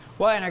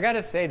 Well, and I got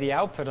to say, the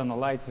output on the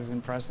lights is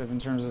impressive in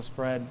terms of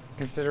spread,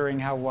 considering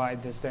how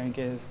wide this tank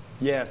is.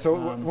 Yeah,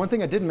 so one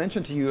thing I did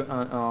mention to you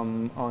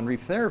on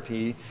Reef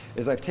Therapy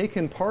is I've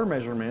taken PAR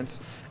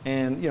measurements,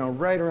 and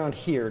right around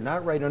here,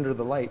 not right under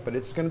the light, but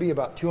it's going to be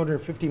about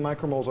 250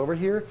 micromoles over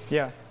here.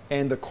 Yeah.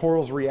 And the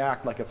corals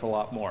react like it's a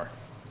lot more.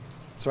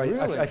 So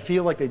really? I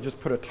feel like they just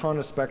put a ton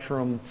of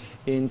spectrum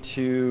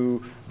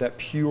into that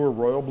pure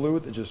royal blue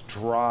that just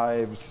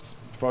drives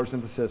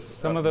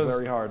photosynthesis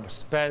very hard.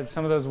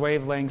 Some of those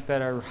wavelengths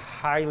that are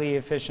highly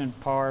efficient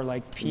PAR,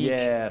 like peak.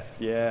 Yes,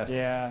 yes.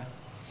 Yeah.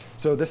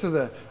 So this is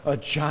a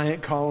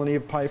giant colony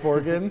of pipe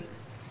organ.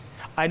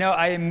 I know,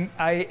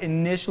 I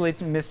initially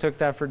mistook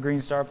that for green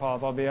star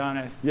polyp, I'll be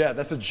honest. Yeah,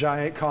 that's a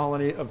giant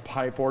colony of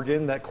pipe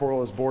organ. That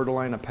coral is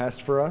borderline a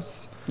pest for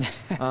us.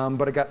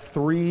 But I got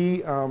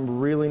 3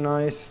 really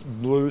nice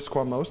blue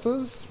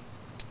squamosas.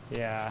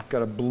 Yeah.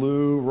 Got a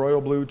blue,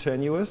 royal blue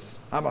tenuous.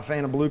 I'm a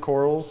fan of blue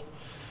corals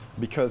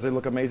because they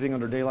look amazing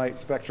under daylight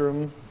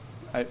spectrum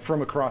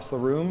from across the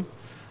room.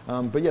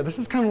 But yeah, this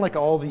is kind of like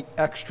all the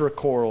extra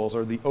corals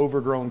or the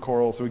overgrown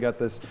corals. So we got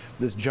this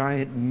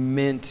giant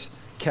mint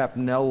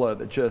capnella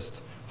that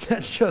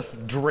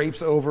just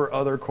drapes over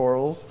other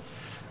corals,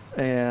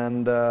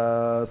 and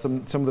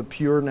some of the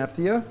pure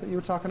Nephthia that you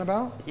were talking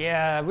about.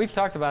 Yeah, we've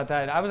talked about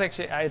that.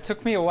 It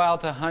took me a while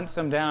to hunt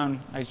some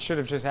down. I should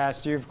have just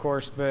asked you, of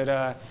course,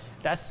 but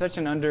that's such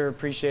an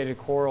underappreciated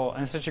coral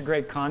and such a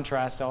great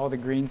contrast to all the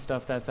green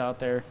stuff that's out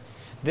there.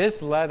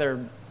 This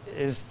leather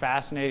is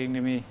fascinating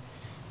to me.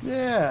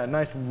 Yeah,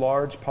 nice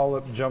large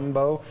polyp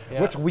jumbo.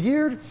 Yeah. What's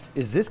weird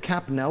is this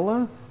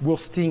capnella will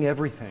sting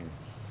everything.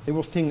 It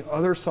will sting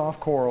other soft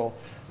coral.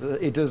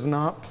 It does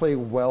not play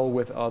well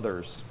with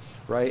others,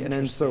 right? And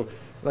then so,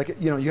 like,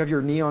 you have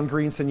your neon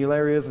green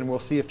sinularias, and we'll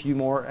see a few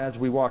more as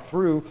we walk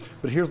through,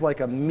 but here's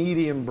like a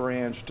medium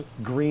branched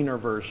greener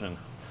version.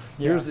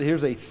 Yeah.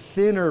 Here's a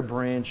thinner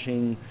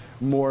branching,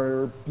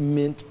 more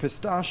mint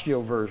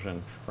pistachio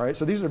version, right?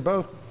 So these are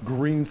both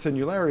green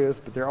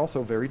sinularias, but they're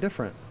also very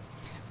different.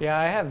 Yeah,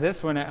 I have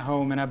this one at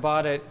home, and I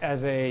bought it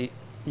as a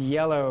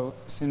yellow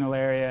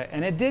sinularia,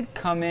 and it did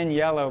come in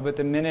yellow, but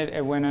the minute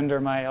it went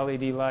under my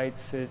LED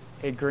lights,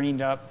 it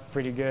greened up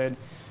pretty good.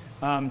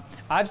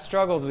 I've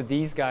struggled with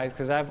these guys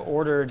because I've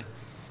ordered,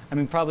 I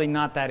mean, probably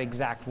not that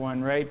exact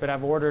one, right? But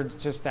I've ordered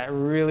just that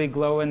really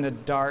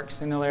glow-in-the-dark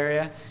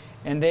sinularia,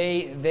 and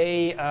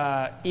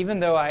they even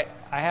though I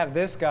have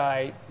this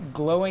guy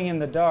glowing in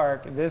the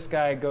dark, this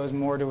guy goes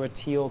more to a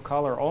teal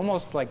color,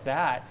 almost like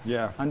that,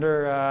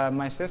 under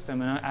my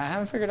system, and I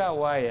haven't figured out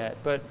why yet,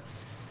 but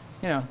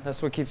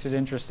that's what keeps it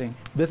interesting.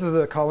 This is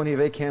a colony of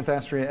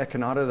Acanthastria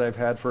echinata that I've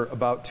had for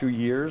about 2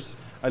 years.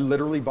 I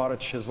literally bought a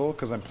chisel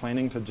because I'm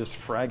planning to just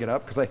frag it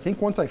up, because I think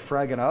once I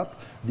frag it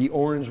up, the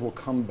orange will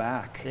come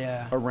back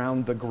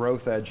around the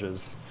growth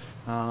edges.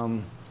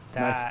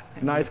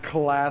 Nice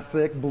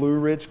classic Blue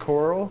Ridge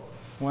coral.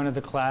 One of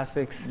the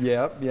classics.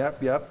 Yep.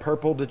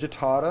 Purple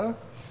digitata.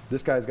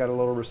 This guy's got a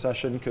little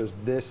recession because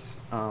this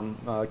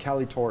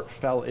calitort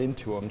fell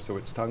into him, so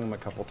it stung him a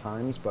couple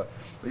times. But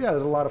yeah,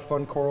 there's a lot of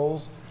fun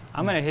corals.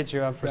 I'm going to hit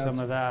you up for some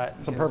of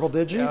that. Some purple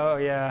digi? Oh,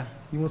 yeah.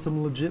 You want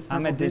some legit purple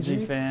I'm a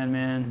digi fan,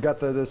 man. Got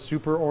the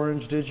super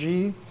orange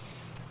digi.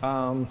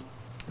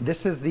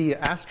 This is the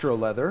Astro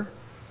leather.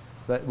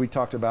 that we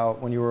talked about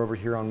when you were over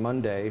here on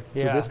Monday. So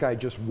Yeah. this guy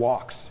just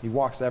walks. He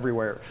walks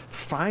everywhere.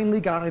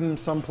 Finally got him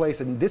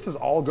someplace, and this is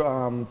all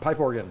pipe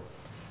organ.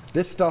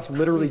 This stuff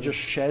literally just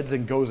sheds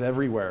and goes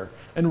everywhere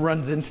and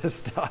runs into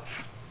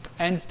stuff.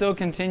 And still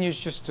continues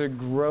just to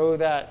grow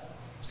that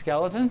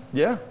skeleton?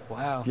 Yeah.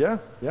 Wow. Yeah.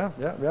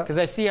 Because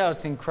I see how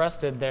it's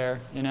encrusted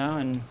there, you know,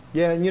 and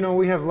Yeah, and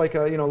we have like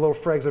little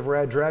frags of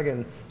red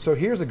dragon. So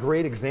here's a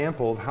great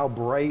example of how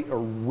bright or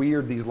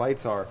weird these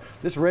lights are.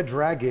 This red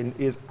dragon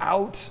is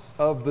out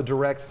of the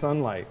direct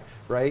sunlight,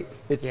 right?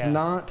 It's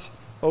not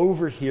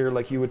over here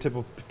like you would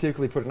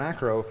typically put an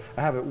acro.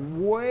 I have it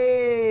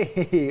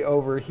way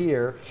over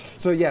here.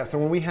 So yeah, so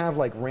when we have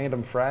like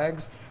random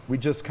frags, we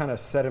just kind of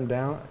set them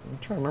down. I'm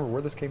trying to remember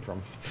where this came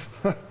from.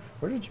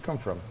 Where did you come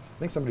from? I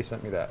think somebody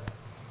sent me that.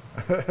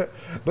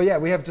 But yeah,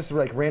 we have just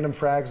like random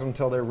frags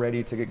until they're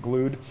ready to get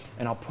glued,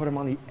 and I'll put them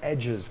on the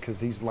edges because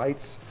these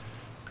lights,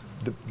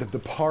 the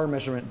par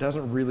measurement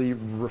doesn't really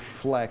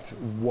reflect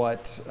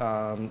what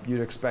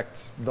you'd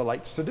expect the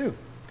lights to do.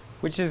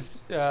 which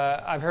is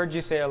I've heard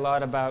you say a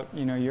lot about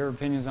your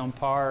opinions on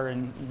par,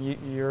 and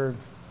you're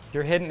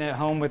hitting it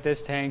home with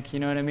this tank. You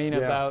know what I mean? Yeah.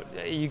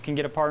 About you can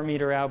get a par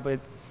meter out, but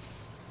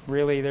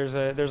really there's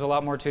a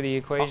lot more to the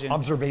equation.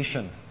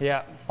 Observation.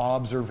 Yeah.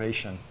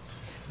 Observation.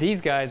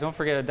 These guys, don't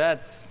forget it.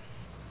 That's.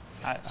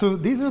 So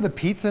these are the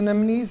pizza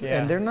anemones, Yeah.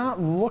 and they're not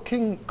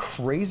looking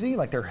crazy,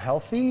 like they're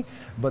healthy,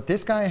 but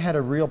this guy had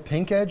a real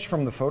pink edge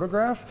from the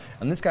photograph,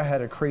 and this guy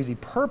had a crazy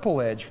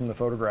purple edge from the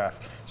photograph.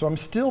 So I'm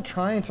still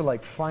trying to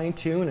like fine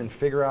tune and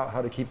figure out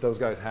how to keep those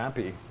guys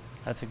happy.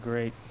 That's a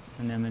great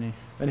anemone.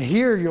 And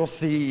here you'll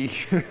see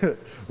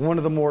one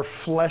of the more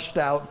fleshed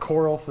out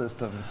coral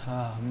systems.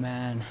 Oh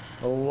man.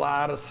 A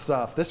lot of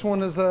stuff. This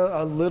one is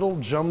a little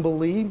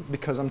jumbly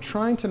because I'm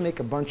trying to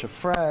make a bunch of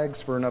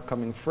frags for an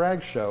upcoming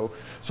frag show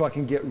so I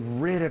can get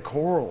rid of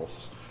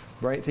corals,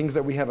 right? Things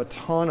that we have a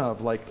ton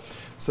of. Like,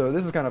 so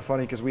this is kind of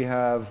funny because we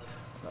have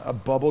a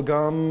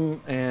bubblegum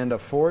and a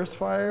forest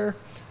fire,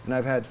 and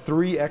I've had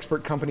 3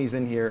 expert companies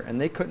in here,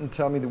 and they couldn't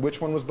tell me which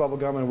one was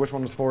bubblegum and which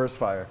one was forest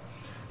fire.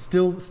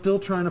 Still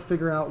trying to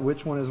figure out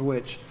which one is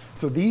which.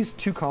 So these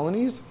 2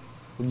 colonies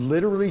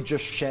literally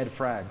just shed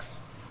frags.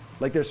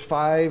 Like there's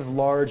 5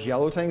 large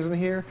yellow tangs in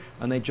here,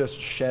 and they just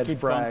shed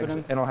Keep bumping frags,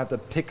 them. and I'll have to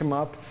pick them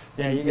up.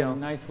 Yeah, and, you get a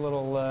nice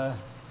little.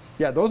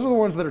 Yeah, those are the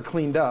ones that are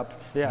cleaned up.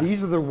 Yeah.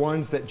 These are the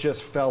ones that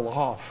just fell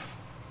off.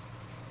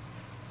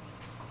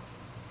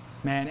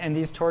 Man, and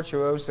these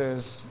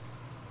tortuosas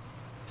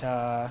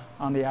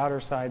on the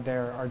outer side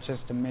there are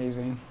just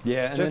amazing.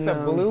 Yeah, and Just then,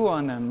 the blue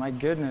on them, my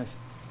goodness.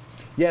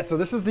 Yeah, so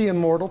this is the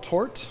Immortal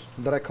Tort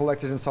that I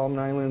collected in Solomon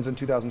Islands in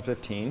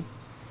 2015.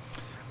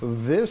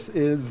 This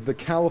is the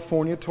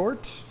California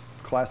Tort,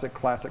 classic,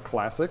 classic,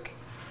 classic.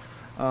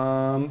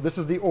 This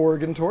is the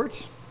Oregon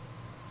Tort.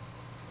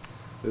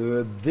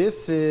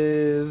 This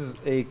is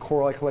a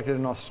coral I collected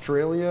in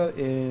Australia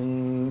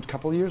in a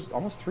couple of years,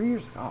 almost 3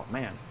 years. Oh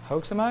man,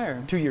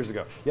 Hoaxamire? 2 years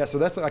ago. Yeah,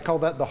 so I call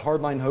that the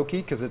hardline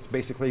hokey because it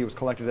was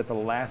collected at the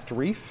last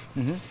reef.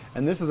 Mm-hmm.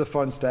 And this is a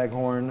fun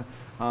staghorn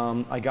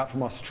I got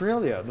from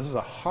Australia. This is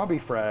a hobby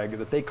frag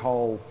that they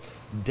call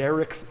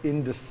Derek's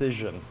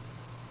Indecision.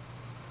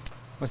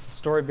 What's the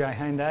story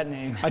behind that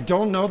name? I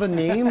don't know the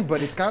name,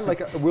 but it's got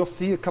like, we'll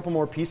see a couple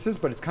more pieces,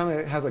 but it's kind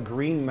of has a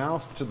green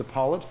mouth to the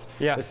polyps,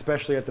 Yeah.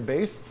 especially at the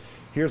base.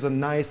 Here's a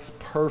nice,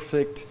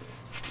 perfect,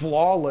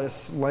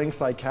 flawless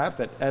langside cap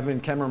that Evan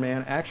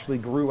Kemmerman actually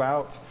grew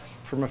out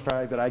from a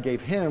frag that I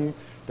gave him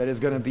that is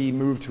going to be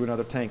moved to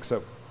another tank.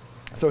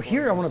 So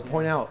here I want to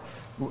point out,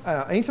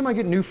 anytime I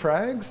get new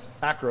frags,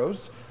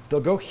 acros, they'll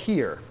go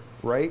here,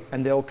 right?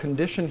 And they'll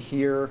condition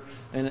here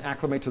and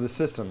acclimate to the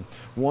system.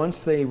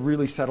 Once they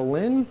really settle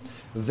in,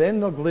 then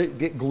they'll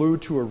get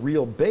glued to a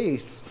real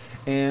base.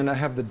 And I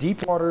have the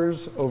deep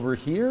waters over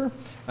here.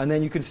 And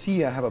then you can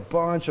see I have a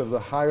bunch of the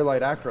higher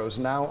light acros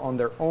now on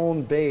their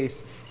own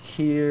base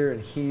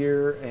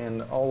here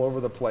and all over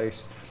the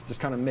place, just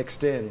kind of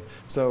mixed in.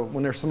 So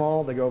when they're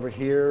small, they go over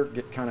here,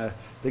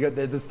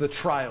 this is the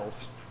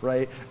trials,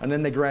 right? And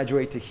then they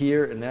graduate to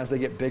here, and as they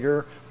get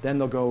bigger, then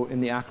they'll go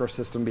in the acro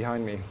system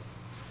behind me.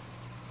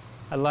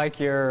 I like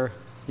you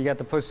got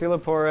the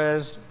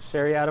Poeciloporas,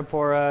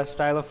 Seriatopora,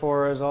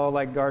 Stylophoras all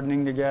like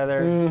gardening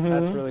together. Mm-hmm.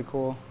 That's really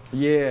cool.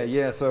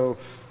 Yeah. So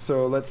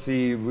let's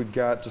see. We've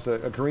got just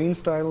a green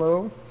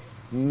stylo,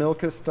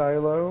 Milka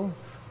stylo.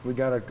 We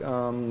got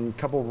a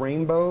couple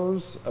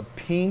rainbows, a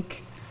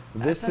pink.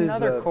 That's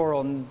another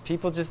coral, and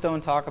people just don't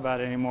talk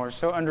about it anymore.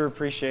 So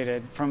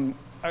underappreciated. From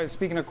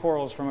speaking of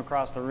corals from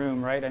across the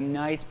room, right? A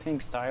nice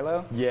pink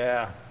stylo.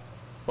 Yeah.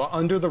 Well,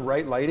 under the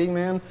right lighting,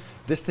 man,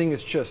 this thing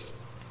is just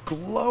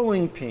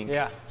glowing pink.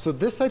 Yeah. So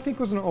this I think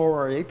was an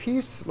ORA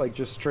piece, like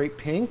just straight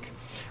pink.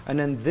 And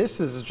then this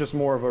is just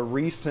more of a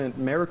recent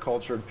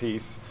maricultured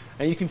piece.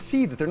 And you can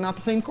see that they're not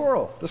the same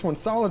coral. This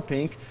one's solid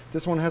pink.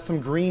 This one has some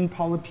green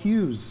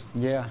polypus.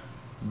 Yeah.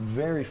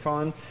 Very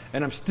fun.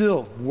 And I'm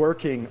still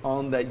working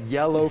on that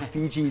yellow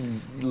Fiji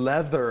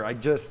leather.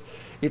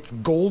 It's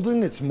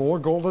golden, it's more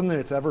golden than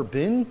it's ever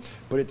been,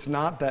 but it's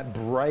not that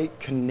bright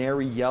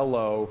canary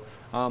yellow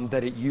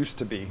that it used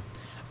to be.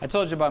 I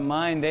told you about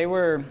mine. They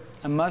were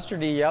a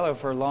mustardy yellow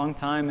for a long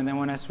time, and then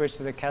when I switched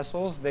to the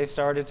Kessels, they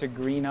started to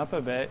green up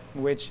a bit,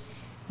 which,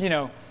 you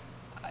know,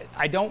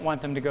 I don't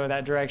want them to go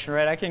that direction,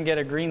 right? I can get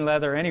a green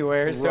leather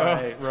anywhere, so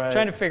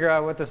trying to figure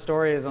out what the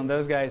story is on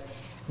those guys.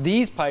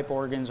 These pipe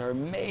organs are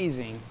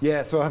amazing.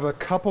 Yeah, so I have a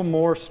couple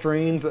more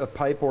strains of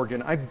pipe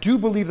organ. I do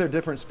believe they're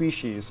different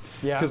species.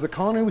 Yeah. Because the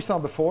colony we saw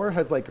before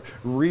has like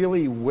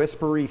really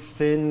whispery,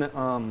 thin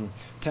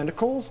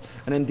tentacles.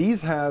 And then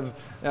these have,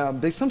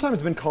 they've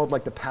sometimes been called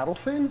like the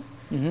paddlefin.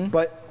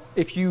 But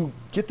if you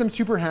get them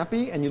super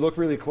happy and you look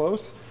really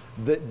close,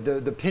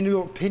 the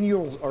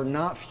pinnules are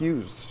not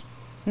fused.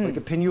 Like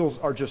the pinnules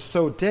are just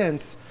so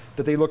dense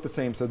that they look the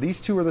same. So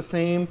these two are the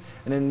same,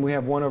 and then we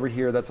have one over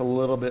here that's a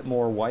little bit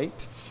more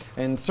white.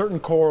 And certain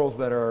corals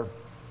that are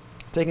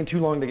taking too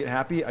long to get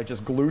happy, I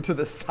just glue to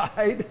the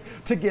side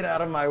to get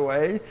out of my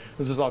way.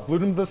 It's just I'll glue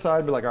them to the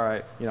side, be like, all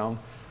right, you know,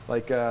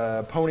 like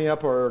pony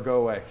up or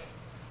go away.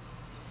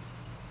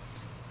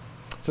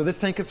 So this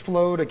tank is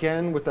flowed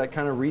again with that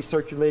kind of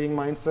recirculating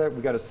mindset.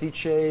 We got a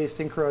Sicce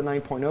Syncra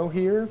 9.0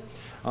 here,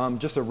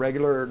 just a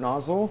regular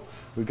nozzle.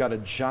 We've got a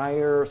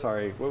gyre,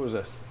 sorry, what was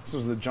this? This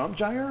was the jump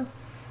gyre.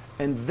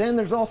 And then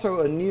there's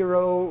also a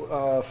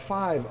Nero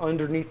 5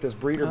 underneath this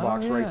breeder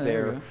box right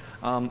there.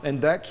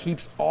 And that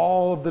keeps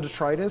all of the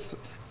detritus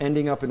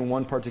ending up in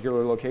one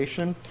particular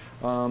location.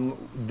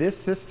 This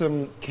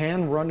system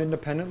can run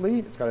independently.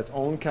 It's got its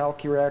own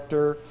calc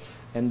reactor,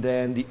 and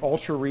then the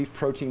Ultra Reef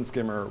protein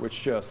skimmer,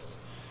 which just,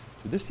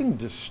 this thing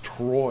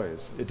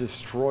destroys. It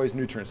destroys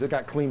nutrients. It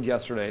got cleaned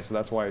yesterday, so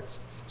that's why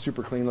it's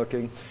super clean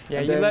looking. Yeah,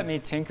 and you let me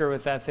tinker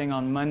with that thing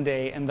on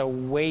Monday, and the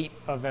weight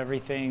of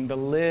everything, the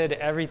lid,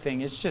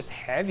 everything, it's just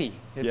heavy.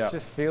 It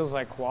just feels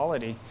like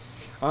quality.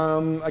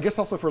 I guess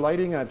also for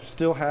lighting, I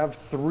still have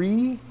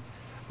 3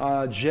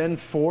 Gen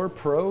 4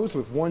 Pros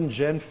with 1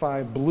 Gen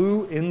 5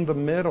 Blue in the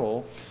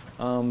middle.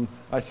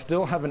 I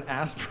still haven't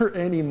asked for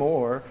any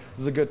more.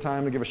 This is a good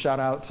time to give a shout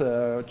out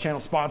to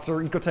channel sponsor,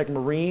 Ecotech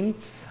Marine.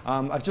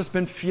 I've just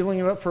been feeling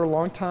it up for a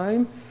long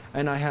time,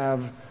 and I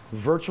have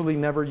virtually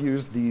never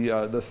used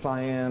the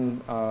cyan,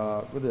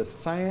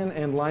 cyan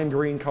and lime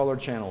green color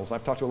channels.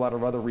 I've talked to a lot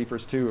of other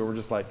reefers too, and we're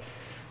just like,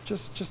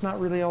 just not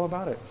really all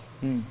about it.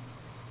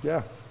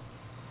 Yeah.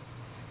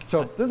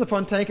 So this is a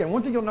fun tank, and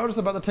one thing you'll notice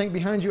about the tank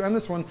behind you and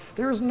this one,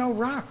 there is no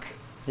rock.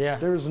 Yeah.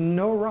 There's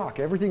no rock.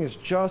 Everything is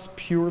just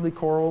purely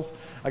corals.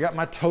 I got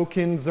my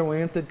token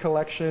zoanthid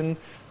collection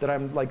that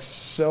I'm like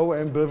so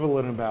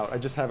ambivalent about. I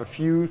just have a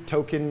few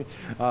token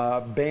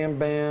bam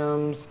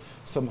bams,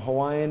 some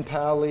Hawaiian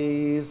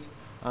pallies.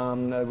 We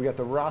got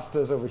the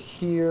Rastas over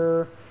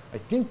here. I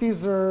think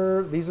these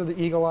are the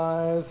eagle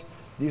eyes.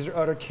 These are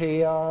utter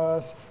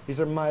chaos. These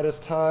are Midas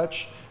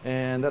touch,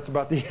 and that's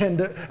about the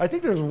end. I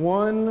think there's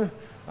one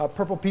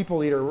purple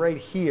people eater right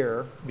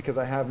here because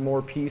I have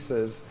more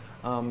pieces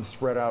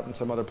spread out in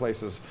some other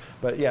places.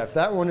 But yeah, if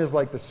that one is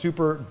like the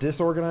super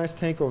disorganized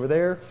tank over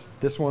there,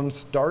 this one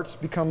starts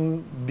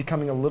becoming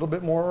a little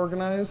bit more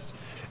organized,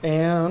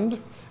 and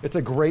it's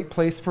a great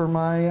place for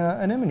my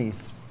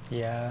anemones.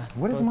 Yeah.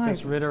 What is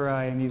this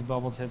Ritteri and these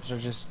bubble tips are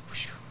just.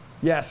 Whoosh.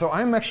 Yeah. So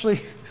I'm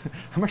actually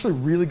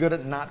really good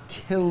at not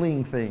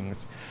killing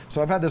things.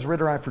 So I've had this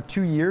Ritteri for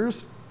 2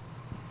 years.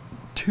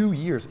 2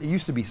 years. It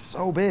used to be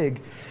so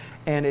big,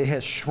 and it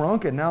has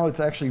shrunk, and now it's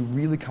actually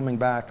really coming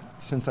back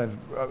since I've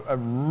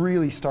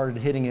really started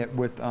hitting it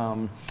with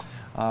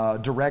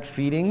direct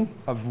feeding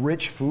of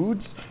rich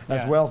foods,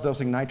 as well as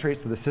dosing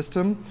nitrates to the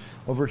system.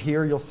 Over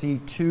here, you'll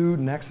see 2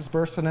 Nexus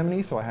burst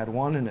anemones. So I had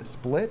one and it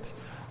split.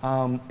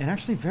 And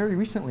actually very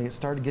recently, it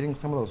started getting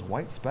some of those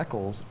white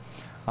speckles,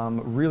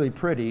 really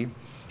pretty.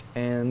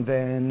 And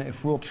then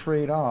if we'll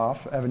trade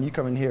off, Evan, you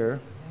come in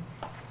here.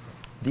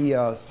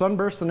 The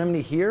sunburst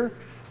anemone here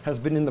has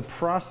been in the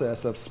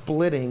process of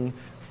splitting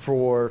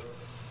for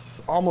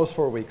almost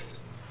 4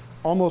 weeks.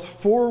 Almost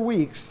 4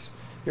 weeks.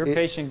 You're a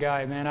patient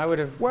guy, man. I would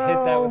have hit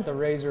that with the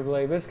razor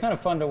blade, but it's kind of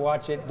fun to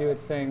watch it do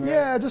its thing, right?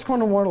 Yeah, I just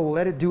kind of want to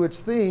let it do its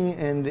thing,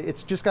 and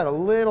it's just got a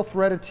little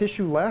thread of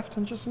tissue left,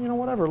 and just, you know,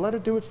 whatever, let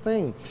it do its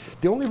thing.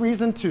 The only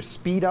reason to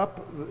speed up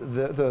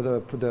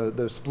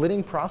the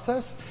splitting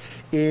process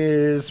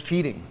is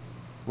feeding,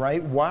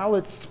 right? While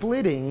it's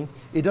splitting,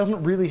 it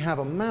doesn't really have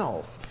a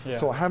mouth. Yeah.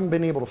 So I haven't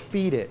been able to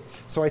feed it.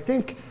 So I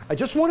think I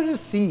just wanted to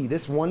see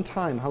this one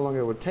time how long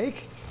it would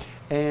take.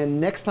 And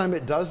next time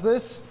it does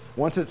this,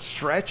 once it's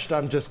stretched,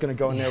 I'm just going to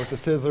go in there with the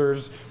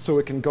scissors so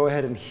it can go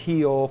ahead and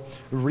heal,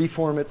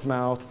 reform its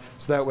mouth,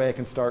 so that way I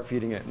can start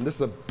feeding it. And this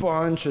is a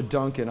bunch of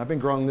Duncan. I've been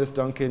growing this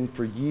Duncan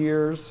for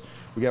years.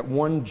 We got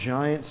one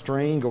giant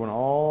strain going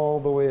all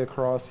the way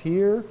across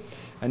here.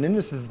 And then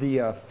this is the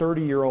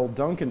 30-year-old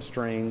Duncan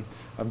strain.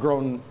 I've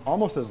grown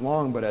almost as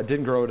long, but I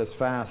didn't grow it as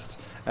fast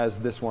as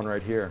this one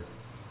right here.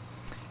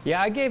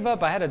 Yeah, I gave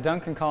up. I had a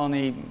Duncan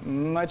colony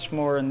much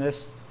more in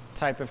this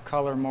type of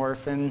color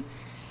morph, and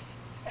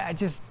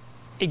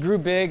it grew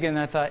big, and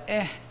I thought,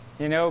 you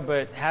you know,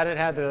 but had it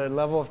had the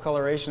level of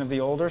coloration of the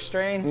older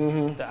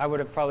strain, I would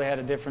have probably had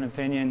a different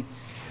opinion.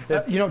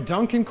 You know,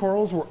 Duncan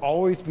corals will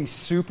always be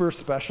super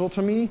special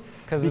to me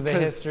because of the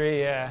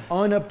history, yeah.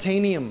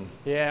 Unobtainium.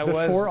 Yeah, it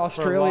before was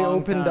Australia for a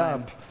long opened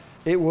time. up,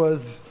 it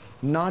was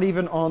not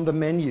even on the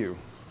menu,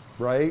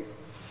 right?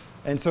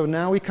 And so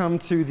now we come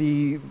to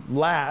the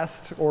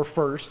last or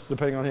first,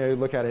 depending on how you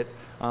look at it,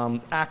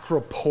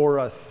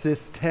 Acropora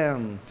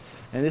system.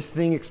 And this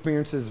thing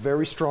experiences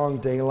very strong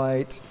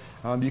daylight.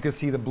 You can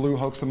see the blue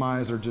hoaxum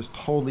eyes are just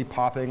totally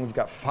popping. We've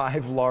got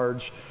 5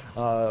 large,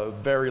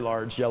 very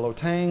large yellow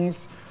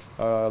tangs,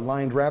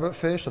 lined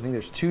rabbitfish. I think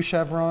there's 2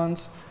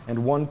 chevrons and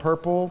 1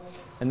 purple.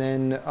 And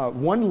then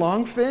 1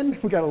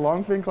 longfin. We got a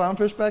longfin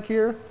clownfish back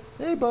here.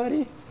 Hey,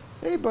 buddy.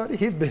 Hey, buddy.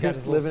 He's been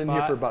living in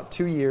here for about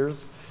 2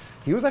 years.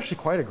 He was actually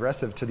quite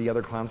aggressive to the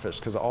other clownfish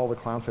because all the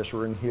clownfish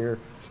were in here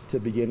to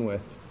begin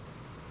with.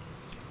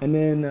 And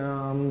then,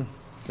 man,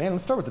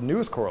 let's start with the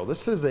newest coral.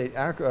 This is a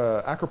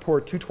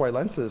Acropora 2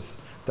 twilensis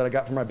that I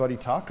got from my buddy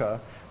Taka.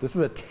 This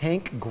is a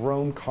tank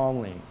grown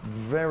colony.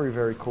 Very,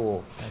 very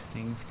cool. That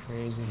thing's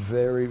crazy.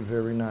 Very,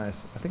 very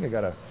nice. I think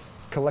it's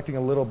collecting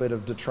a little bit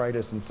of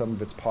detritus in some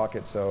of its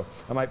pockets, so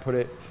I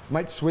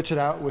might switch it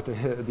out with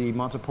the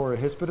Montipora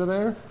hispida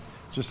there,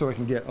 just so I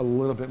can get a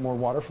little bit more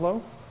water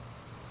flow.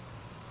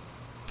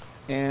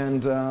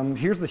 And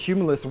here's the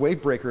humulus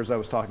wave breakers I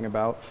was talking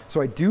about. So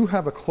I do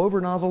have a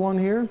clover nozzle on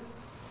here,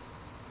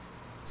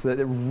 so that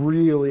it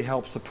really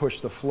helps to push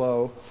the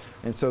flow.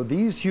 And so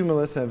these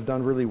humulus have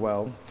done really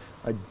well.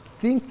 I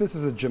think this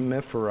is a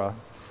Gemifera.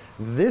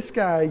 This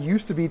guy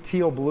used to be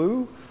teal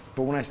blue,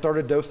 but when I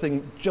started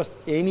dosing just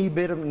any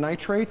bit of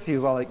nitrates, he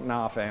was all like,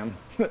 "Nah, fam."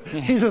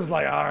 He's just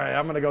like, "All right,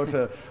 I'm gonna go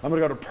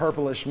to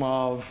purplish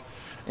mauve."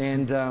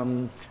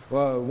 And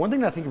one thing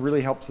that I think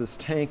really helps this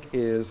tank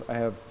is I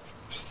have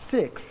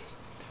 6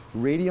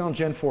 Radion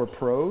Gen 4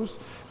 Pros,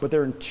 but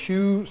they're in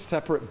 2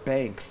 separate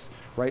banks,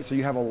 right? So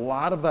you have a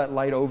lot of that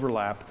light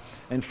overlap.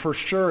 And for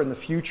sure in the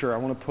future, I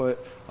want to put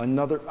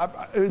another,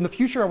 in the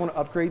future I want to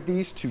upgrade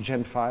these to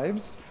Gen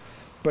 5s,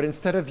 but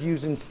instead of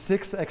using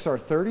 6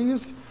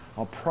 XR30s,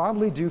 I'll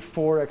probably do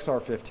 4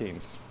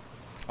 XR15s.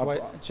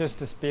 Just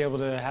to be able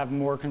to have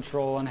more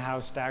control on how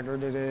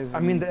staggered it is. I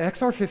mean, the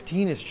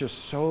XR15 is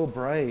just so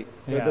bright.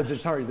 Yeah.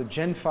 The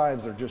Gen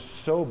 5s are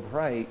just so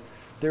bright.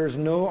 There's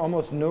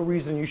almost no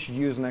reason you should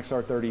use an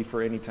XR30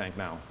 for any tank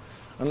now,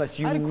 unless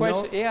you I had a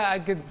question. Yeah,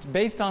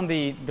 based on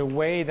the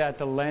way that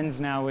the lens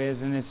now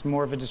is, and it's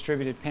more of a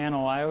distributed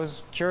panel, I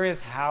was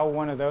curious how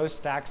one of those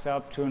stacks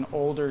up to an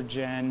older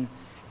gen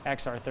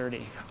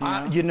XR30.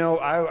 You know,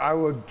 I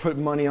would put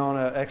money on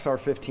a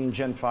XR15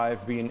 Gen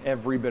 5 being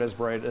every bit as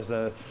bright as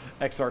a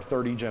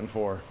XR30 Gen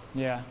 4.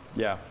 Yeah.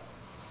 Yeah.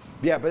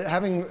 Yeah, but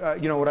having,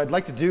 you know, what I'd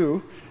like to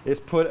do is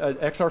put an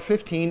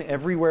XR15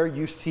 everywhere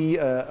you see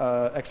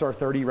a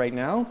XR30 right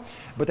now,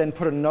 but then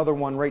put another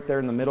one right there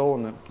in the middle,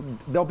 and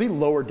they'll be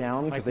lower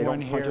down because they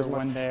don't punch as much.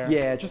 One there.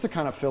 Yeah, just to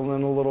kind of fill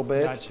in a little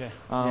bit.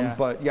 Gotcha.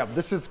 But yeah,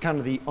 this is kind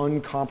of the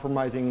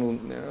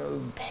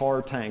uncompromising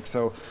par tank.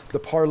 So the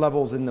par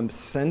level's in the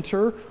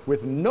center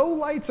with no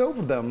lights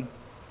over them,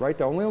 right?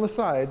 They're only on the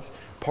sides.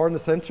 Par in the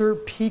center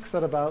peaks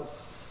at about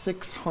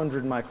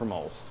 600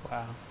 micromoles.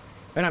 Wow.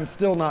 And I'm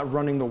still not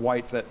running the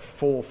whites at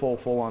full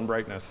on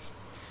brightness.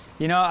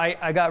 You know,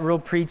 I got real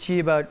preachy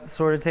about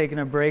sort of taking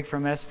a break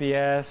from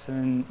SBS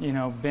and, you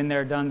know, been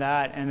there, done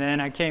that. And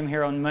then I came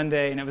here on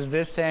Monday and it was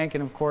this tank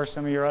and of course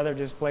some of your other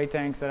display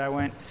tanks that I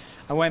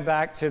went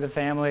back to the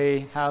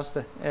family house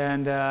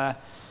and I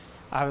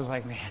was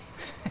like,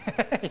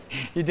 man,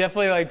 you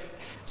definitely like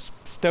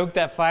stoked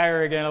that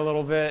fire again a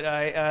little bit.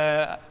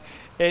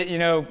 You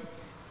know,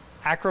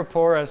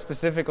 Acropora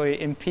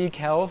specifically in peak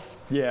health,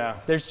 yeah,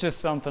 there's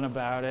just something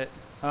about it.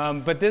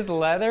 But this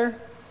leather,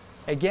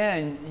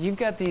 again, you've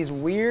got these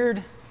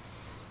weird,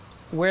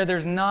 where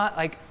there's not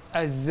like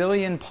a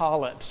zillion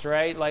polyps,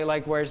 right?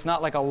 Like where it's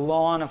not like a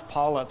lawn of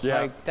polyps.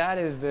 Yeah. Like that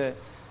is the,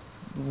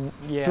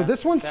 yeah. So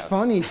this one's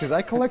funny because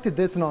I collected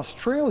this in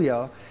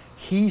Australia.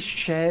 He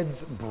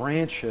sheds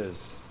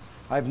branches.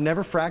 I've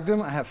never fragged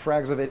him. I have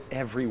frags of it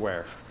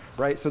everywhere,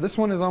 right? So this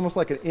one is almost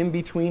like an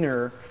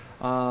in-betweener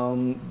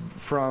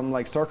from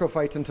like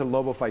Sarcophyton to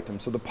Lobophyton.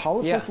 So the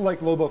polyps look like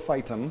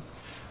Lobophyton,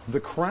 the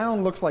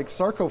crown looks like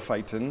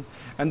Sarcophyton,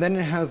 and then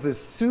it has this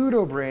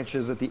pseudo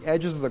branches at the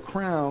edges of the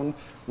crown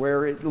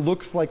where it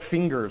looks like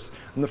fingers.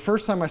 And the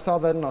first time I saw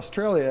that in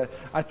Australia,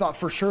 I thought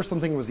for sure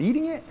something was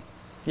eating it.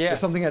 Yeah. Or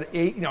something had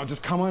ate, you know,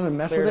 just come on and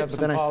mess Cleared with it. up But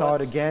some then I saw it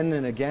polyps. again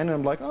and again, and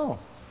I'm like, oh,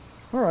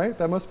 all right,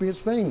 that must be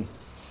its thing.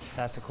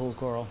 That's a cool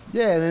coral.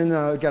 Yeah, and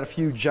then got a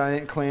few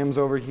giant clams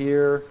over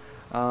here.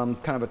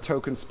 Kind of a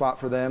token spot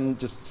for them,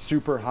 just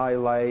super high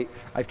light.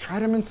 I've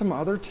tried them in some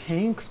other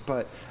tanks,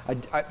 but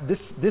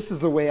this is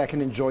the way I can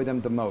enjoy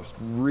them the most.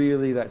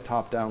 Really, that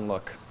top-down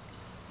look.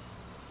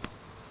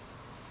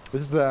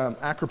 This is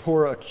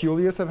Acropora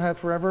aculeus I've had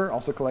forever.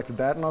 Also collected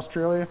that in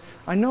Australia.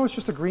 I know it's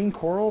just a green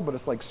coral, but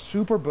it's like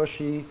super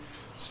bushy,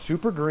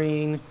 super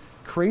green,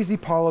 crazy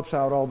polyps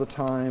out all the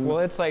time. Well,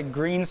 it's like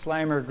green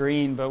Slimer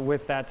green, but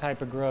with that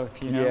type of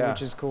growth, you know, Yeah.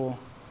 which is cool.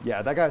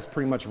 Yeah, that guy's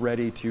pretty much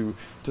ready to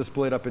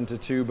split up into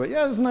two. But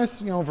yeah, there's a nice,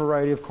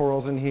 variety of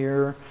corals in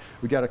here.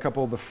 We got a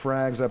couple of the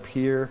frags up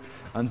here.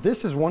 And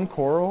this is one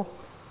coral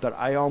that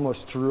I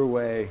almost threw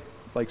away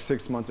like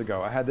 6 months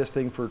ago. I had this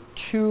thing for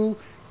 2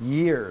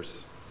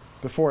 years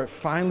before it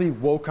finally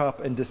woke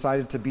up and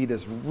decided to be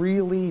this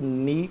really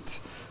neat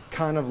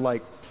kind of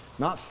like,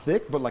 not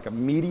thick, but like a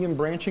medium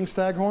branching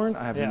staghorn.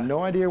 I have no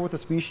idea what the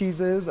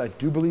species is. I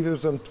do believe it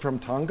was from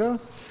Tonga.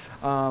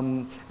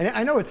 And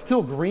I know it's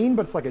still green,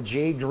 but it's like a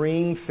jade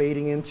green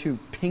fading into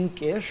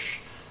pinkish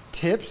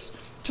tips.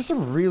 Just a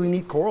really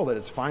neat coral that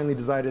has finally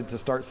decided to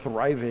start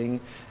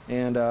thriving,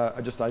 and I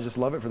just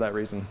love it for that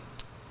reason.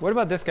 What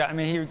about this guy? I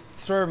mean, he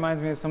sort of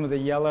reminds me of some of the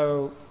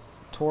yellow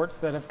torts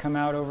that have come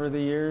out over the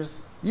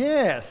years.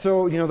 Yeah,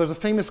 so there's a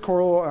famous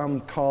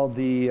coral called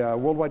the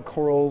Worldwide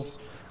Corals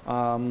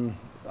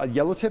a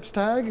yellow tip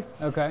stag.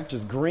 Okay. Which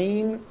is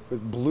green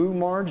with blue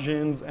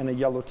margins and a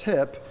yellow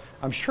tip.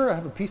 I'm sure I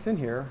have a piece in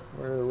here.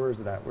 Where is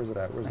it at? Where's it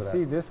at? I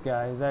see this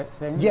guy. Is that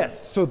same?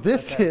 Yes. So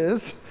this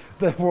is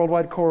the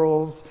Worldwide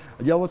Corals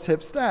yellow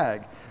tip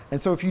stag. And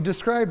so if you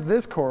describe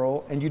this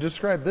coral and you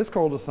describe this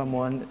coral to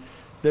someone,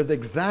 they're the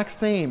exact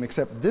same,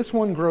 except this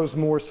one grows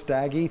more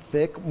staggy,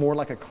 thick, more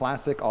like a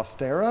classic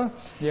Austera.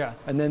 Yeah.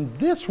 And then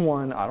this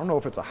one, I don't know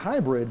if it's a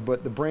hybrid,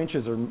 but the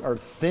branches are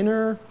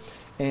thinner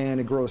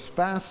and it grows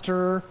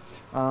faster.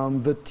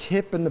 The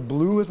tip and the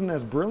blue isn't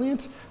as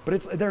brilliant,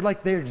 but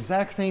they're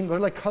exact same. They're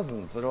like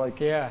cousins. They're like,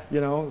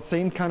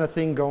 same kind of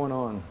thing going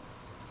on.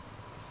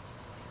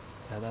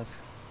 Yeah,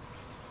 that's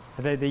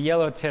the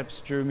yellow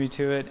tips drew me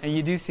to it, and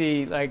you do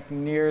see like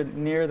near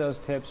those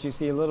tips, you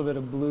see a little bit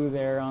of blue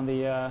there on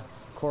the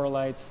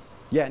coralites.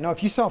 Yeah, no,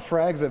 if you saw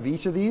frags of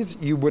each of these,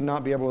 you would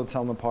not be able to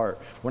tell them apart.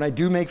 When I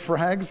do make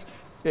frags,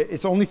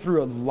 it's only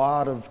through a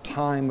lot of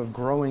time of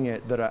growing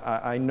it that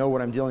I know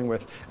what I'm dealing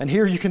with. And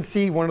here you can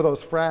see one of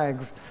those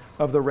frags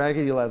of the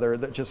raggedy leather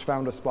that just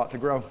found a spot to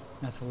grow.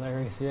 That's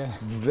hilarious, yeah.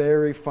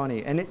 Very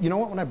funny. And you know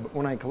what,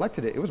 when I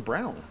collected it, it was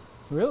brown.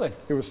 Really?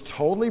 It was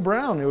totally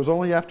brown. It was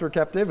only after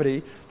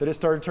captivity that it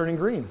started turning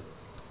green.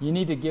 You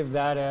need to give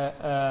that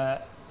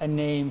a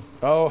name.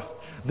 Oh,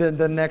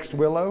 the next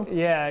willow?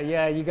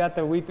 Yeah, you got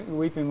the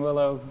weeping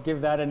willow. Give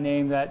that a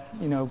name that,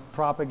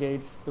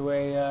 propagates the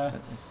way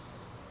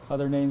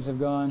other names have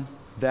gone.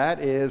 That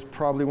is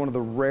probably one of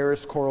the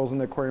rarest corals in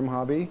the aquarium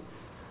hobby.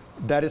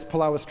 That is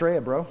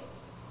Palauistrea, bro.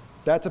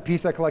 That's a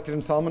piece I collected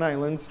in Solomon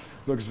Islands.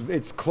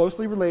 It's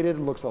closely related.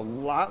 It looks a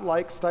lot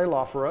like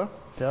Stylophora.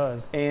 It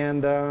does.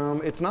 And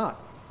it's not.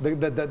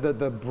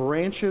 The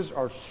branches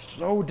are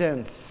so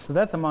dense. So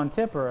that's a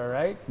Montipora,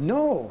 right?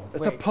 No,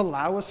 it's a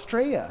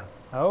Palauistrea.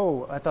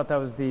 Oh, I thought that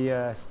was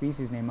the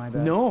species name, my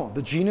bad. No,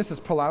 the genus is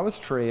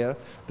Palauistrea.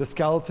 The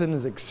skeleton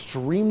is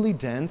extremely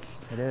dense.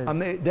 It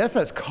is. That's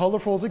as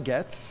colorful as it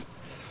gets.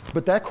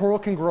 But that coral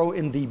can grow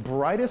in the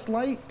brightest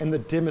light and the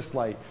dimmest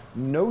light.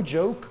 No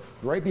joke,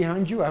 right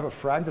behind you, I have a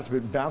frag that's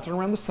been bouncing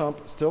around the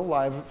sump, still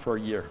alive for a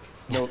year.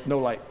 No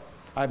light.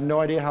 I have no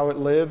idea how it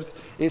lives.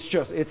 It's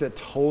a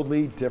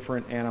totally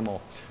different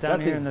animal.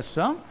 Down here in the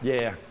sump?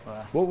 Yeah.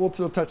 Wow. We'll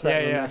touch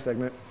that in the next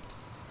segment.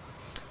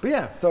 But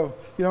yeah, so,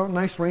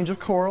 nice range of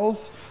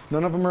corals.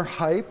 None of them are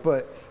hype,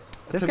 but...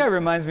 This guy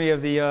reminds me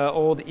of the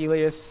old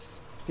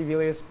Steve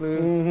Elias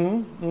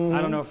blue.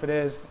 I don't know if it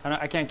is.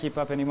 I can't keep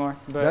up anymore.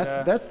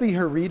 But that's the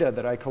Herida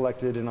that I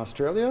collected in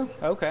Australia.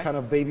 Okay. Kind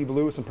of baby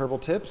blue with some purple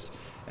tips.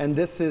 And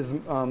this is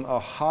a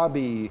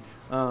hobby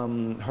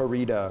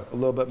Herida, a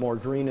little bit more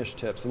greenish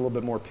tips, a little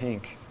bit more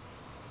pink.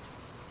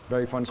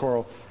 Very fun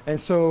coral. And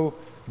so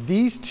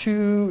these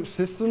two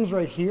systems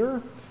right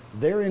here,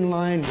 they're in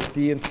line with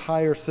the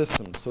entire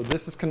system. So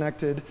this is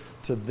connected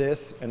to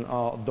this and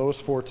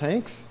those 4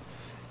 tanks.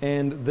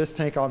 And this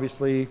tank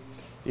obviously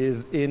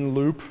is in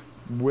loop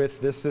with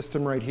this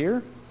system right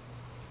here.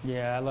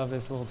 Yeah, I love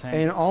this little tank.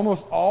 And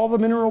almost all the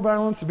mineral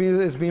balance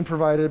is being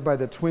provided by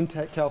the twin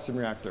tech calcium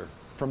reactor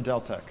from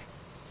Deltec.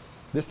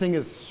 This thing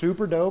is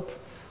super dope.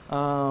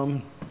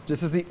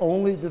 This is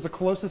the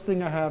closest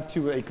thing I have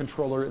to a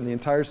controller in the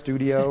entire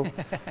studio,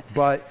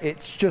 but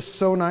it's just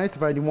so nice.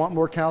 If I want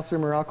more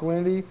calcium or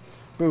alkalinity,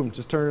 boom,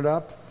 just turn it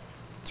up,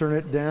 turn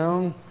it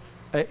down.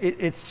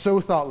 It's so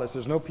thoughtless.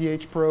 There's no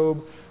pH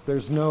probe.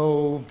 There's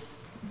no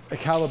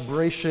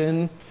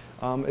calibration.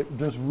 It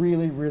just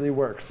really, really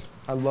works.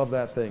 I love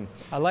that thing.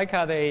 I like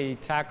how they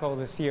tackle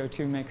the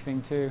CO2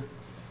 mixing too.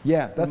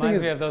 Yeah, that reminds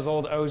me of those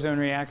old ozone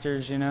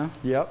reactors,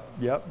 Yep.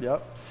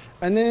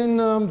 And then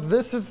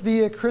this is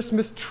the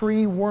Christmas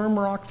tree worm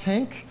rock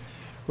tank,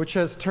 which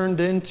has turned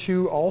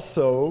into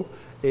also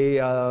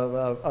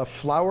a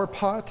flower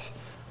pot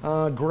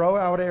grow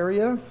out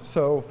area.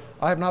 So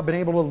I have not been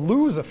able to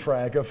lose a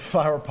frag of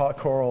flower pot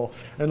coral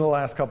in the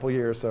last couple of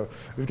years. So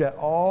we've got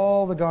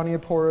all the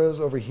Gonioporas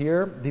over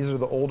here. These are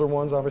the older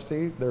ones,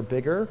 obviously. They're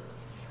bigger.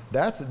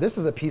 This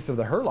is a piece of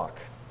the Herlock.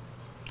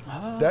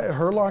 Oh. That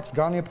Herlock's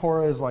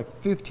Goniopora is like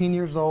 15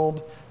 years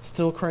old,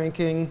 still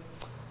cranking.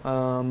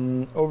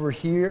 Over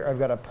here, I've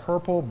got a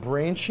purple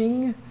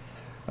branching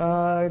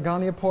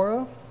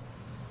Goniopora.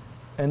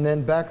 And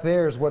then back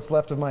there is what's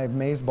left of my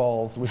maze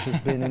balls, which has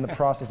been in the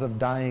process of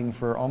dying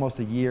for almost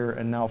a year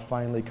and now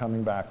finally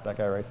coming back, that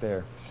guy right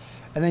there.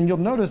 And then you'll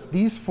notice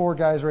these 4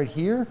 guys right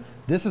here,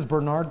 this is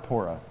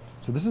Bernardpora.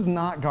 So this is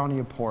not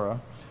Goniopora.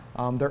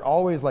 They're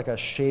always like a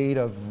shade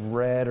of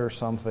red or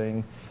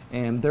something,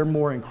 and they're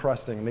more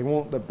encrusting. They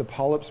won't, the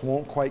polyps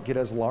won't quite get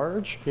as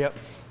large. Yep.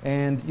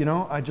 And you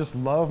know, I just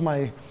love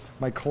my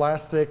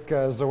classic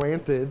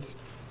zoanthids.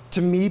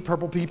 To me,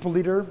 purple people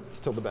eater,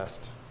 still the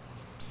best.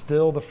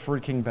 Still the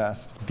freaking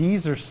best.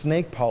 These are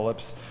snake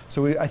polyps.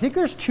 So I think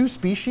there's 2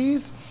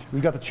 species.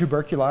 We've got the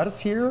tuberculatus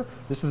here.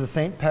 This is the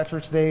St.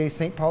 Patrick's Day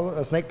snake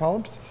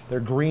polyps. They're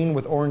green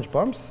with orange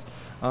bumps.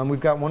 We've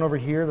got one over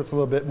here that's a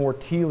little bit more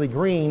tealy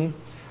green.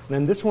 And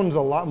then this one's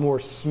a lot more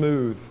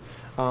smooth.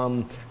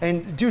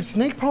 And dude,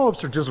 snake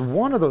polyps are just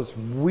one of those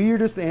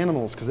weirdest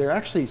animals because they're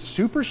actually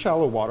super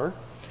shallow water.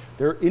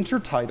 They're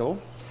intertidal.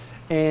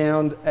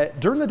 And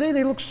during the day,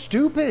 they look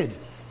stupid.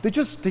 They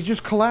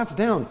just collapse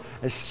down.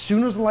 As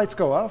soon as the lights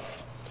go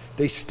off,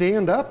 they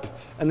stand up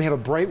and they have a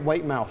bright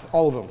white mouth,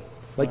 all of them.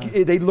 Like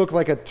they look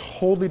like a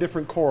totally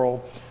different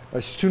coral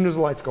as soon as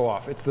the lights go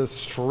off. It's the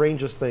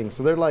strangest thing.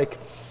 So they're like,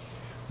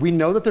 we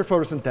know that they're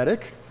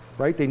photosynthetic,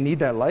 right? They need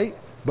that light,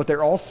 but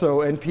they're also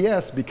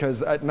NPS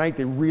because at night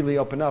they really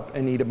open up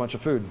and eat a bunch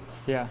of food.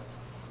 Yeah.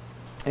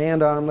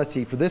 And let's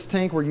see, for this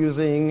tank we're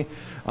using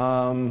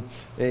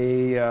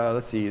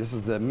let's see, this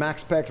is the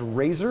MaxPect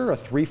Razor, a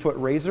 3-foot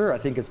razor. I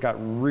think it's got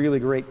really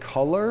great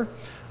color.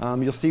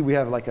 You'll see we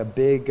have like a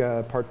big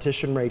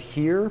partition right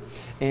here,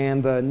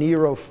 and the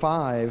Nero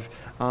 5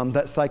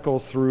 that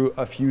cycles through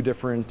a few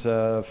different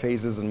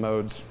phases and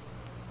modes.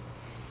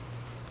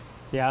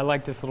 Yeah, I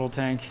like this little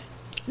tank.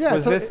 Yeah,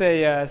 Was this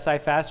a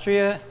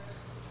Cyphastria?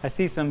 I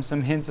see some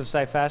hints of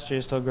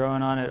Cyphastria still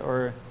growing on it,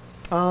 or...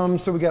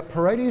 So we got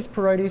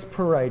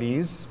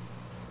Porites.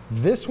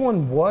 This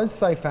one was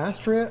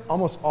Cyphastria.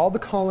 Almost all the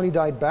colony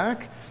died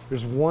back.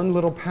 There's one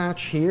little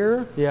patch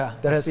here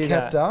that has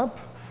kept up.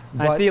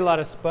 I see a lot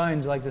of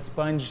sponge, like the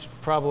sponge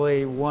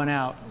probably won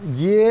out.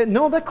 Yeah,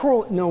 no, that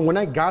coral, no, when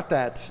I got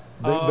that,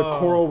 the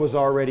coral was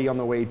already on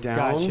the way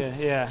down. Gotcha,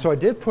 yeah. So I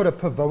did put a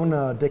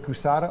Pavona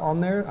decusata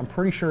on there. I'm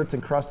pretty sure it's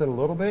encrusted a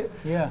little bit.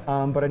 Yeah.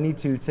 But I need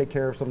to take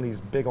care of some of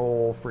these big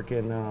old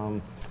freaking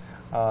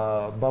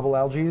bubble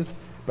algae.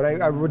 But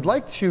I would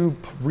like to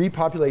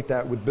repopulate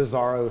that with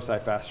Bizarro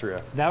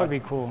Cyphastria. That would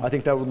be cool. I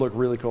think that would look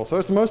really cool. So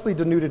it's mostly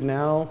denuded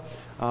now,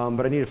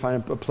 but I need to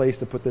find a place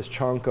to put this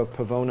chunk of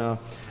Pavona,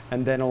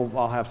 and then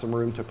I'll have some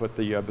room to put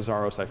the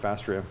Bizarro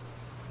Cyphastria.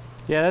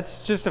 Yeah,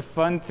 that's just a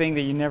fun thing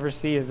that you never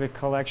see is a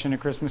collection of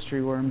Christmas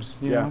tree worms,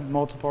 you know,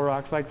 multiple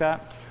rocks like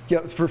that.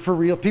 Yeah, for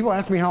real. People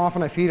ask me how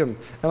often I feed them.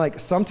 And like,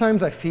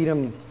 sometimes I feed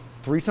them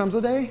 3 times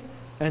a day,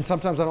 and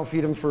sometimes I don't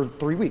feed them for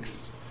 3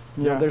 weeks.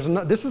 Yeah. You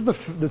know, this is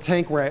the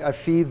tank where I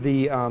feed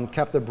the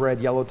captive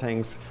bred yellow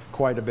tanks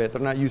quite a bit.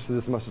 They're not used to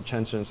this much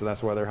attention, so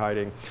that's why they're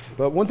hiding.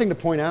 But one thing to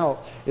point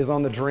out is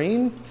on the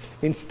drain,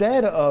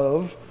 instead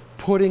of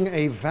putting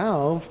a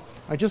valve,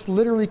 I just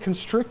literally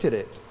constricted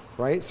it,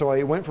 right? So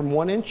I went from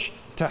 1 inch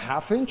to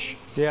 1/2 inch,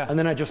 and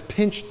then I just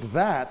pinched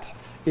that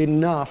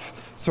enough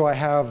so I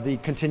have the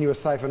continuous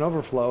siphon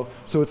overflow,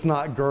 so it's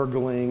not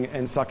gurgling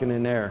and sucking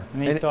in air.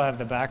 And you still have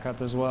the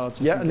backup as well.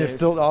 Just yeah, and there's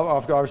still,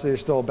 obviously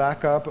there's still a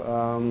backup,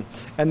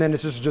 and then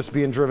it's just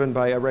being driven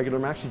by a regular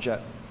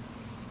MaxiJet.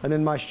 And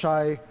then my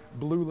shy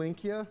blue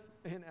Linkia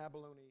and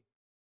abalone.